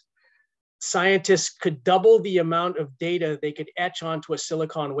 months, scientists could double the amount of data they could etch onto a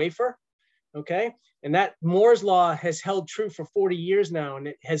silicon wafer, okay? And that Moore's law has held true for 40 years now, and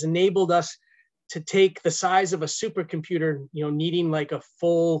it has enabled us to take the size of a supercomputer, needing like a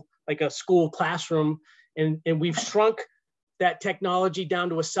school classroom, and we've shrunk that technology down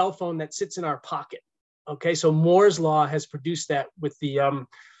to a cell phone that sits in our pocket. Okay, so Moore's law has produced that with the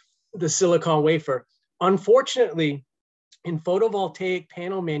silicon wafer. Unfortunately, in photovoltaic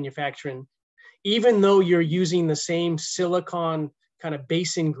panel manufacturing, even though you're using the same silicon kind of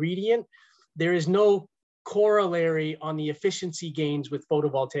base ingredient, there is no corollary on the efficiency gains with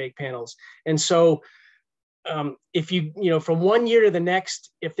photovoltaic panels. And so if from one year to the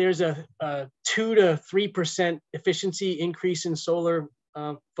next, if there's a 2 to 3% efficiency increase in solar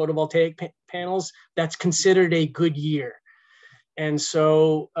photovoltaic panels, that's considered a good year. And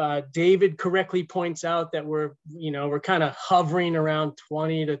so David correctly points out that we're kind of hovering around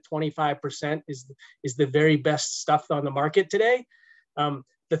 20 to 25% is the very best stuff on the market today.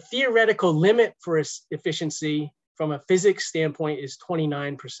 The theoretical limit for efficiency from a physics standpoint is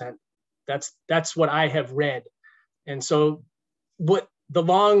 29%. That's what I have read. And so this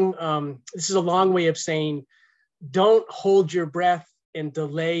is a long way of saying, don't hold your breath and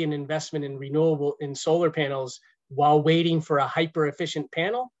delay an investment in solar panels while waiting for a hyper efficient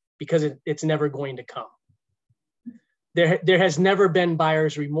panel, because it's never going to come. There has never been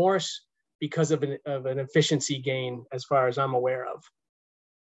buyer's remorse because of an efficiency gain, as far as I'm aware of.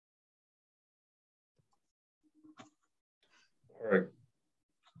 All right.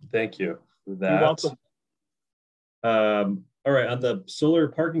 Thank you for You're that. welcome. All right. On the solar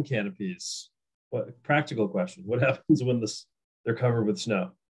parking canopies, what practical question? What happens when they're covered with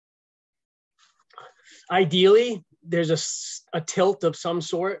snow? Ideally, there's a tilt of some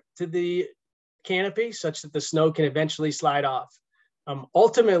sort to the canopy such that the snow can eventually slide off.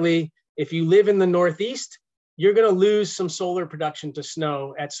 Ultimately, if you live in the Northeast, you're going to lose some solar production to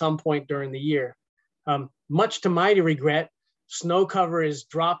snow at some point during the year. Much to my regret, snow cover is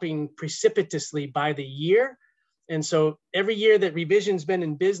dropping precipitously by the year. And so every year that Revision's been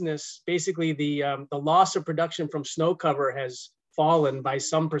in business, basically the loss of production from snow cover has fallen by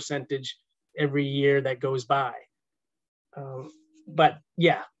some percentage every year that goes by. But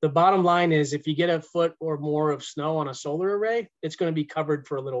yeah, the bottom line is if you get a foot or more of snow on a solar array, it's going to be covered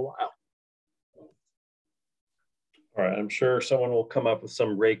for a little while. All right. I'm sure someone will come up with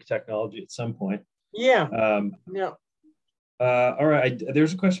some rake technology at some point. Yeah. Yeah. All right.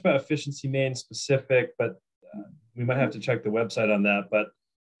 There's a question about efficiency Maine specific, but we might have to check the website on that. But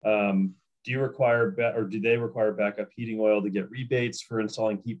do you require or do they require backup heating oil to get rebates for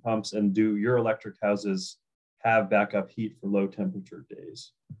installing heat pumps? And do your electric houses have backup heat for low temperature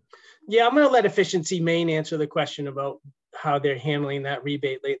days? Yeah, I'm going to let Efficiency Maine answer the question about how they're handling that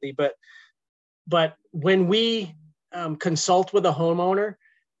rebate lately. But when we consult with a homeowner,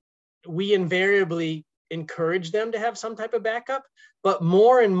 we invariably encourage them to have some type of backup. But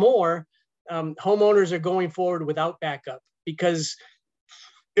more and more, homeowners are going forward without backup, because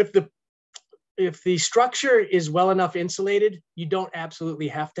if the structure is well enough insulated, you don't absolutely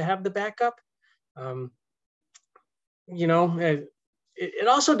have to have the backup. You know, it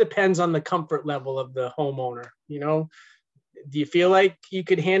also depends on the comfort level of the homeowner. You know, do you feel like you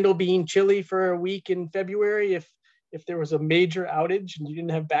could handle being chilly for a week in February if there was a major outage and you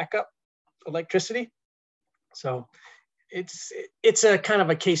didn't have backup electricity? So it's a kind of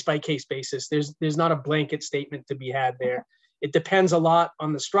a case by case basis. There's not a blanket statement to be had there. It depends a lot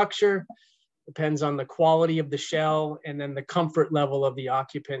on the structure, depends on the quality of the shell, and then the comfort level of the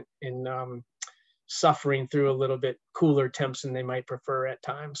occupant in suffering through a little bit cooler temps than they might prefer at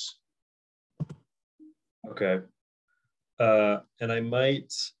times. Okay. And I might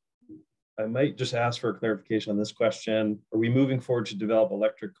just ask for a clarification on this question. Are we moving forward to develop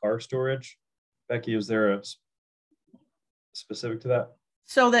electric car storage? Becky, is there a specific to that?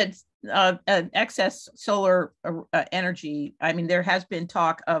 So that excess solar energy, I mean, there has been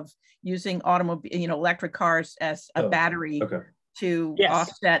talk of using electric cars as a battery to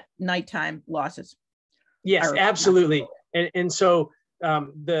offset nighttime losses. Yes, absolutely. And so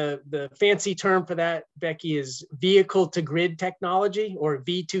the fancy term for that, Becky, is vehicle to grid technology, or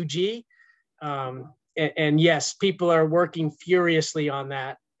V2G. And yes, people are working furiously on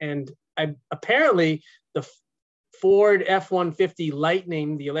that. And apparently the Ford F-150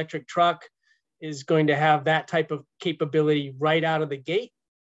 Lightning, the electric truck, is going to have that type of capability right out of the gate.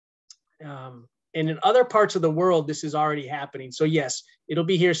 And in other parts of the world, this is already happening. So yes, it'll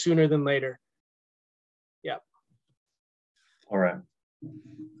be here sooner than later. Yeah. All right.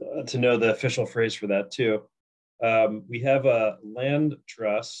 To know the official phrase for that too. We have a land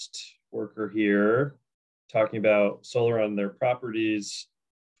trust worker here talking about solar on their properties.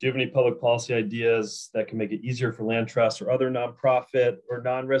 Do you have any public policy ideas that can make it easier for land trusts or other nonprofit or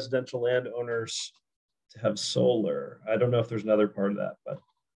non-residential landowners to have solar? I don't know if there's another part of that, but.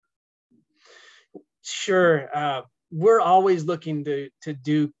 Sure. We're always looking to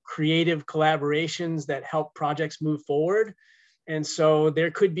do creative collaborations that help projects move forward. And so there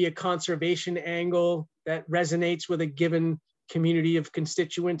could be a conservation angle that resonates with a given community of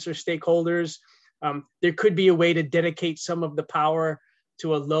constituents or stakeholders. There could be a way to dedicate some of the power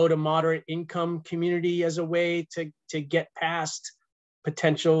to a low to moderate income community as a way to get past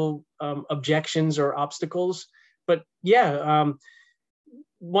potential objections or obstacles. But yeah,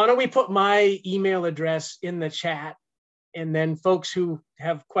 why don't we put my email address in the chat, and then folks who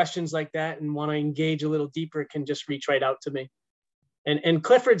have questions like that and want to engage a little deeper can just reach right out to me. And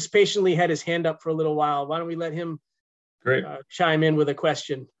Clifford's patiently had his hand up for a little while. Why don't we let him chime in with a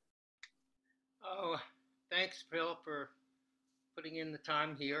question? Oh, thanks, Phil, for putting in the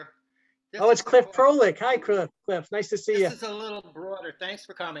time here. It's Cliff Prolich. Hi, Cliff. Nice to see you. This is a little broader. Thanks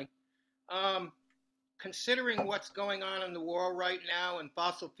for coming. Considering what's going on in the world right now, and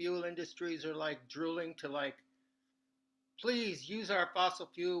fossil fuel industries are like drooling to please use our fossil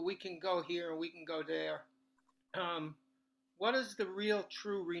fuel. We can go here and we can go there. What is the real,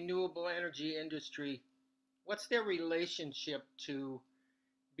 true renewable energy industry? What's their relationship to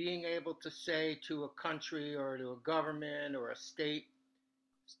being able to say to a country or to a government or a state,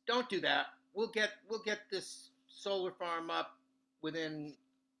 don't do that. We'll get this solar farm up within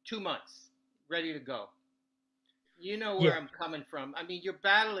 2 months, ready to go. You know where I'm coming from. I mean, you're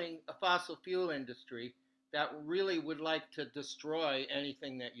battling a fossil fuel industry that really would like to destroy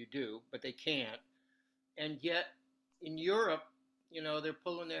anything that you do, but they can't. And yet, in Europe, you know, they're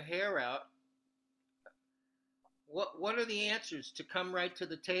pulling their hair out. What are the answers to come right to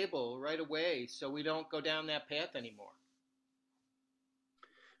the table right away so we don't go down that path anymore?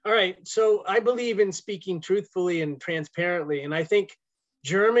 All right, so I believe in speaking truthfully and transparently, and I think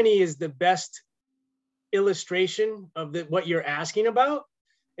Germany is the best illustration of what you're asking about.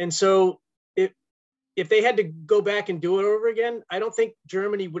 And so if they had to go back and do it over again, I don't think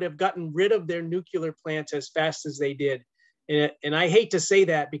Germany would have gotten rid of their nuclear plants as fast as they did. And I hate to say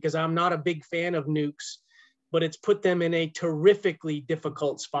that because I'm not a big fan of nukes, but it's put them in a terrifically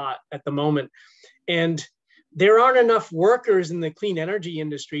difficult spot at the moment. And there aren't enough workers in the clean energy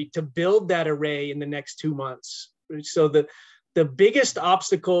industry to build that array in the next 2 months. So the biggest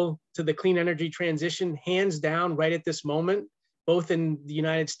obstacle to the clean energy transition, hands down right at this moment, both in the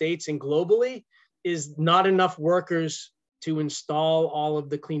United States and globally, is not enough workers to install all of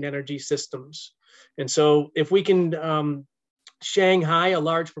the clean energy systems. And so if we can Shanghai a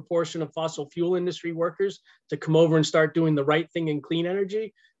large proportion of fossil fuel industry workers to come over and start doing the right thing in clean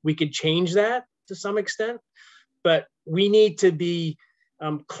energy, we could change that to some extent. But we need to be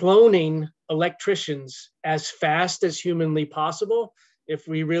cloning electricians as fast as humanly possible if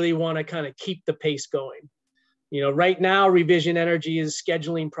we really want to kind of keep the pace going. You know, right now, Revision Energy is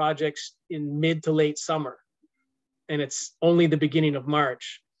scheduling projects in mid to late summer, and it's only the beginning of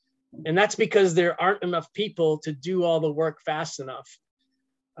March. And that's because there aren't enough people to do all the work fast enough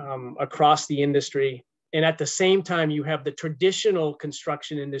across the industry. And at the same time, you have the traditional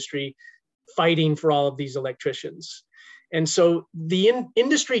construction industry fighting for all of these electricians. And so the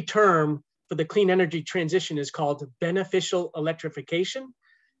industry term for the clean energy transition is called beneficial electrification.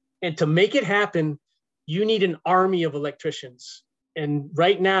 And to make it happen, you need an army of electricians. And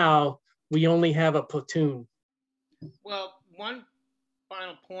right now, we only have a platoon. Well, one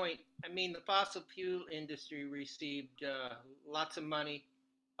final point. I mean, the fossil fuel industry received lots of money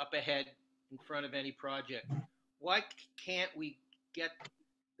up ahead in front of any project. Why can't we get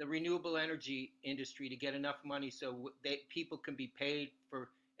the renewable energy industry to get enough money so people can be paid for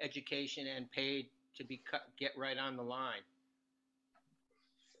education and paid to get right on the line?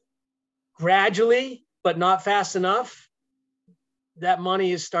 Gradually, but not fast enough, that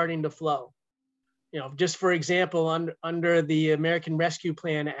money is starting to flow. You know, just for example, under the American Rescue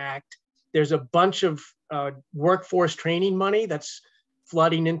Plan Act, there's a bunch of workforce training money that's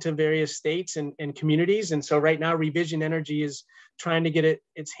flooding into various states and communities. And so right now, Revision Energy is trying to get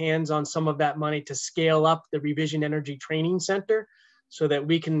its hands on some of that money to scale up the Revision Energy Training Center so that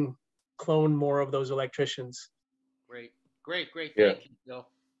we can clone more of those electricians. Great. Thank you, Bill.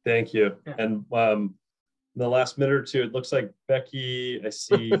 Thank you. Yeah. And in the last minute or two, it looks like Becky, I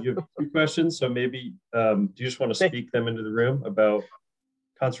see you have 2 questions. So maybe do you just want to speak them into the room about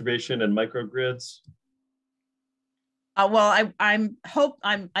conservation and microgrids? Well,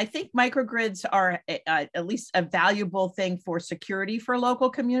 I think microgrids are at least a valuable thing for security for local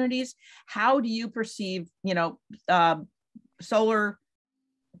communities. How do you perceive, you know, solar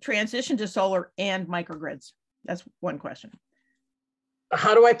transition to solar and microgrids? That's one question.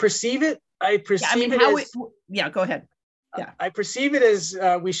 How do I perceive it? I perceive go ahead. Yeah, I perceive it as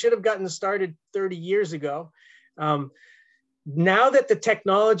we should have gotten started 30 years ago. Now that the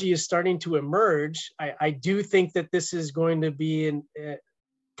technology is starting to emerge, I do think that this is going to be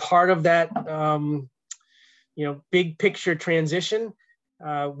part of that, big picture transition.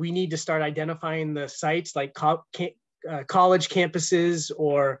 We need to start identifying the sites like college campuses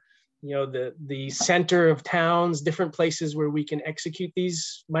or the center of towns, different places where we can execute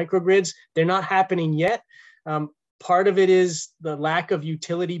these microgrids. They're not happening yet. Part of it is the lack of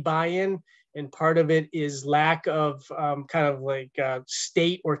utility buy-in, and part of it is lack of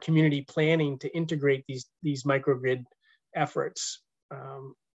state or community planning to integrate these microgrid efforts.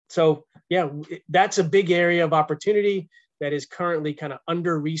 So yeah, that's a big area of opportunity that is currently kind of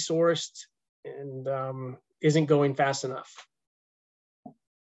under-resourced and isn't going fast enough.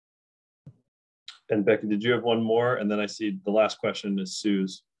 And Becky, did you have one more? And then I see the last question is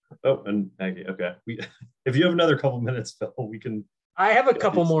Sue's. Oh, and Maggie. Okay. If you have another couple minutes, Phil, we can. I have a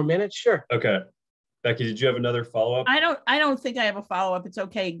couple more minutes. Sure. Okay. Becky, did you have another follow-up? I don't think I have a follow-up. It's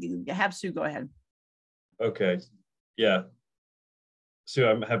okay. Have Sue go ahead. Okay. Yeah. Sue,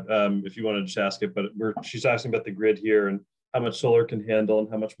 if you want to just ask it, but she's asking about the grid here and how much solar can handle and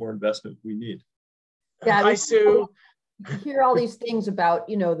how much more investment we need. Yeah. Hi, Sue. I hear all these things about,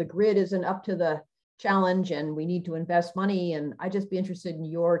 the grid isn't up to the challenge and we need to invest money. And I'd just be interested in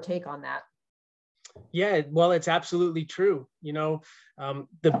your take on that. Yeah, well, it's absolutely true. You know,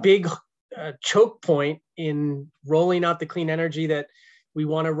 the big choke point in rolling out the clean energy that we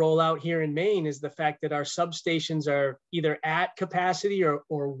want to roll out here in Maine is the fact that our substations are either at capacity or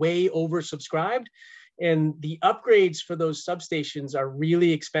way oversubscribed. And the upgrades for those substations are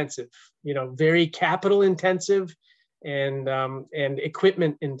really expensive, you know, very capital intensive and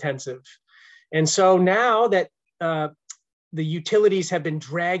equipment intensive. And so now that the utilities have been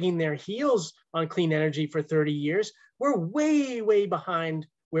dragging their heels on clean energy for 30 years, we're way, way behind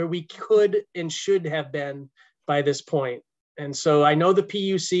where we could and should have been by this point. And so I know the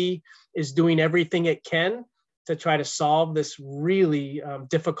PUC is doing everything it can to try to solve this really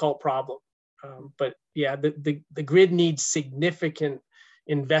difficult problem. But yeah, the grid needs significant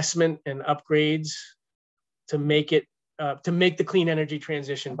investment and upgrades to make it to make the clean energy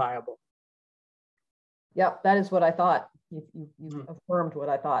transition viable. Yep, that is what I thought. You affirmed what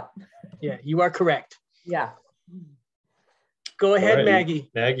I thought. Yeah, you are correct. Yeah. Go ahead, right. Maggie.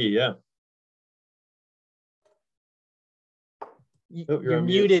 Maggie, yeah. You're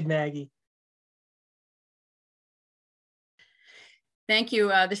muted, Maggie. Thank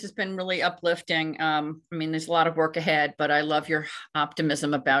you. This has been really uplifting. I mean, there's a lot of work ahead, but I love your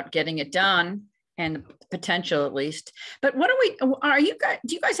optimism about getting it done and the potential, at least. But what do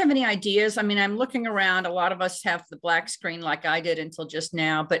you guys have any ideas? I mean, I'm looking around. A lot of us have the black screen like I did until just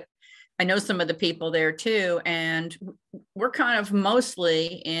now, but I know some of the people there too. And we're kind of mostly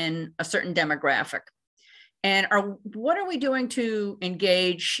in a certain demographic. And what are we doing to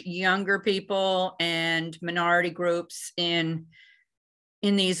engage younger people and minority groups in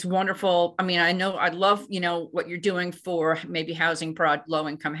these wonderful, I mean, I know I love, you know, what you're doing for maybe housing low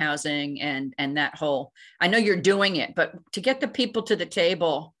income housing and that whole, I know you're doing it, but to get the people to the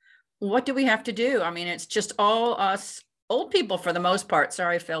table, what do we have to do? I mean, it's just all us old people for the most part.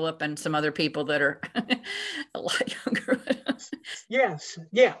 Sorry, Philip, and some other people that are a lot younger. Yes.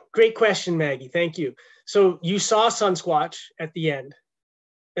 Yeah. Great question, Maggie. Thank you. So you saw Sunsquatch at the end,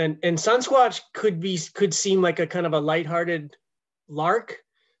 and Sunsquatch could seem like a kind of a lighthearted lark.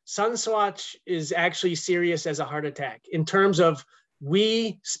 Sunsquatch is actually serious as a heart attack in terms of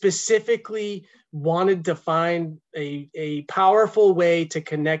we specifically wanted to find a powerful way to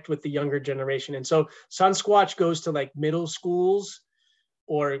connect with the younger generation. And so Sunsquatch goes to like middle schools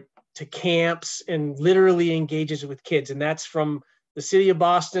or to camps and literally engages with kids. And that's from the city of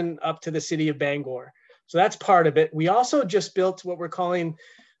Boston up to the city of Bangor. So that's part of it. We also just built what we're calling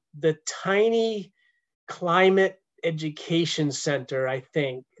the Tiny Climate Education Center. I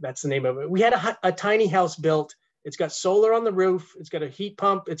think that's the name of it. We had a tiny house built. It's got solar on the roof. It's got a heat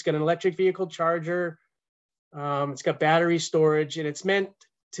pump. It's got an electric vehicle charger. It's got battery storage, and it's meant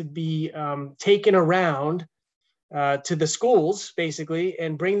to be taken around to the schools basically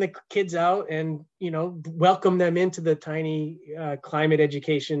and bring the kids out and, you know, welcome them into the tiny climate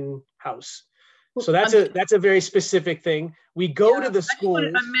education house. So that's a very specific thing. We go to the schools. I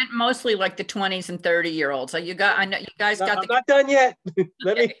meant mostly like the 20s and 30-year-olds. So I know you guys got I'm not done yet.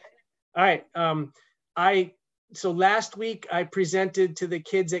 Let me. All right. So last week I presented to the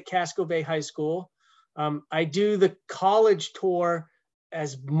kids at Casco Bay High School. I do the college tour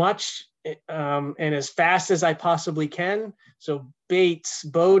as much and as fast as I possibly can. So Bates,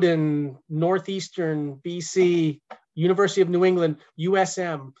 Bowdoin, Northeastern, BC, University of New England,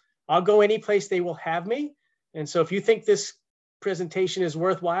 USM. I'll go any place they will have me. And so if you think this presentation is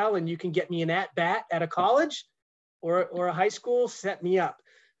worthwhile and you can get me an at-bat at a college or a high school, set me up.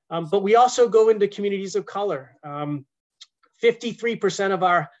 But we also go into communities of color. 53% of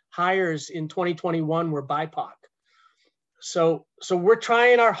our hires in 2021 were BIPOC. So we're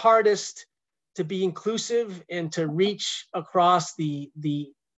trying our hardest to be inclusive and to reach across the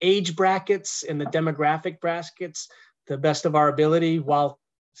age brackets and the demographic brackets to the best of our ability while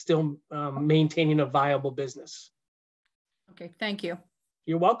still maintaining a viable business. Okay, thank you.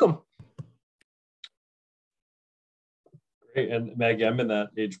 You're welcome. Great, and Maggie, I'm in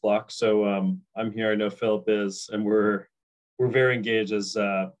that age block, so I'm here. I know Philip is, and we're very engaged, as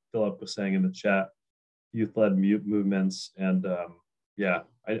Philip was saying in the chat, youth-led movements, and yeah,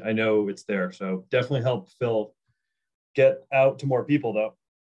 I know it's there. So definitely help Phil get out to more people, though.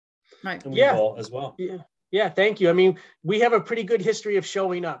 Right. And we all as well. Yeah. Yeah, thank you. I mean, we have a pretty good history of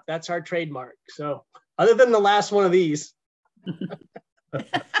showing up. That's our trademark. So other than the last one of these.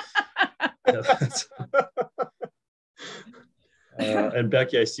 And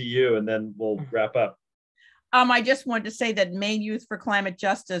Becky, I see you, and then we'll wrap up. I just wanted to say that Maine Youth for Climate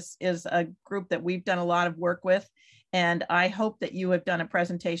Justice is a group that we've done a lot of work with, and I hope that you have done a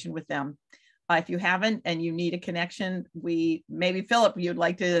presentation with them. If you haven't and you need a connection, maybe Philip, you'd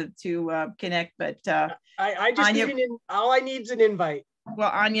like to connect, but I just Anya, need all I need is an invite.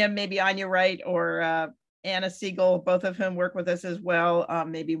 Well, maybe Anya Wright or Anna Siegel, both of whom work with us as well.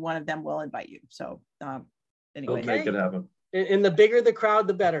 Maybe one of them will invite you. So anyway, we'll make it happen. And the bigger the crowd,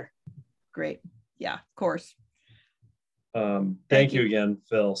 the better. Great. Yeah, of course. Thank you again,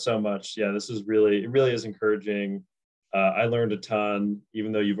 Phil, so much. Yeah, this is it really is encouraging. I learned a ton,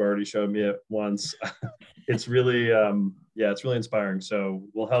 even though you've already showed me it once. It's really, it's really inspiring. So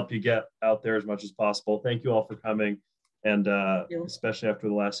we'll help you get out there as much as possible. Thank you all for coming. And especially after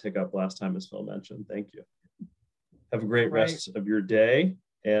the last hiccup last time, as Phil mentioned. Thank you. Have a great rest of your day.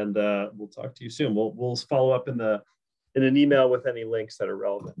 And we'll talk to you soon. We'll follow up in an email with any links that are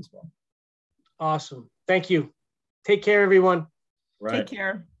relevant as well. Awesome. Thank you. Take care, everyone. Take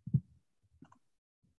care.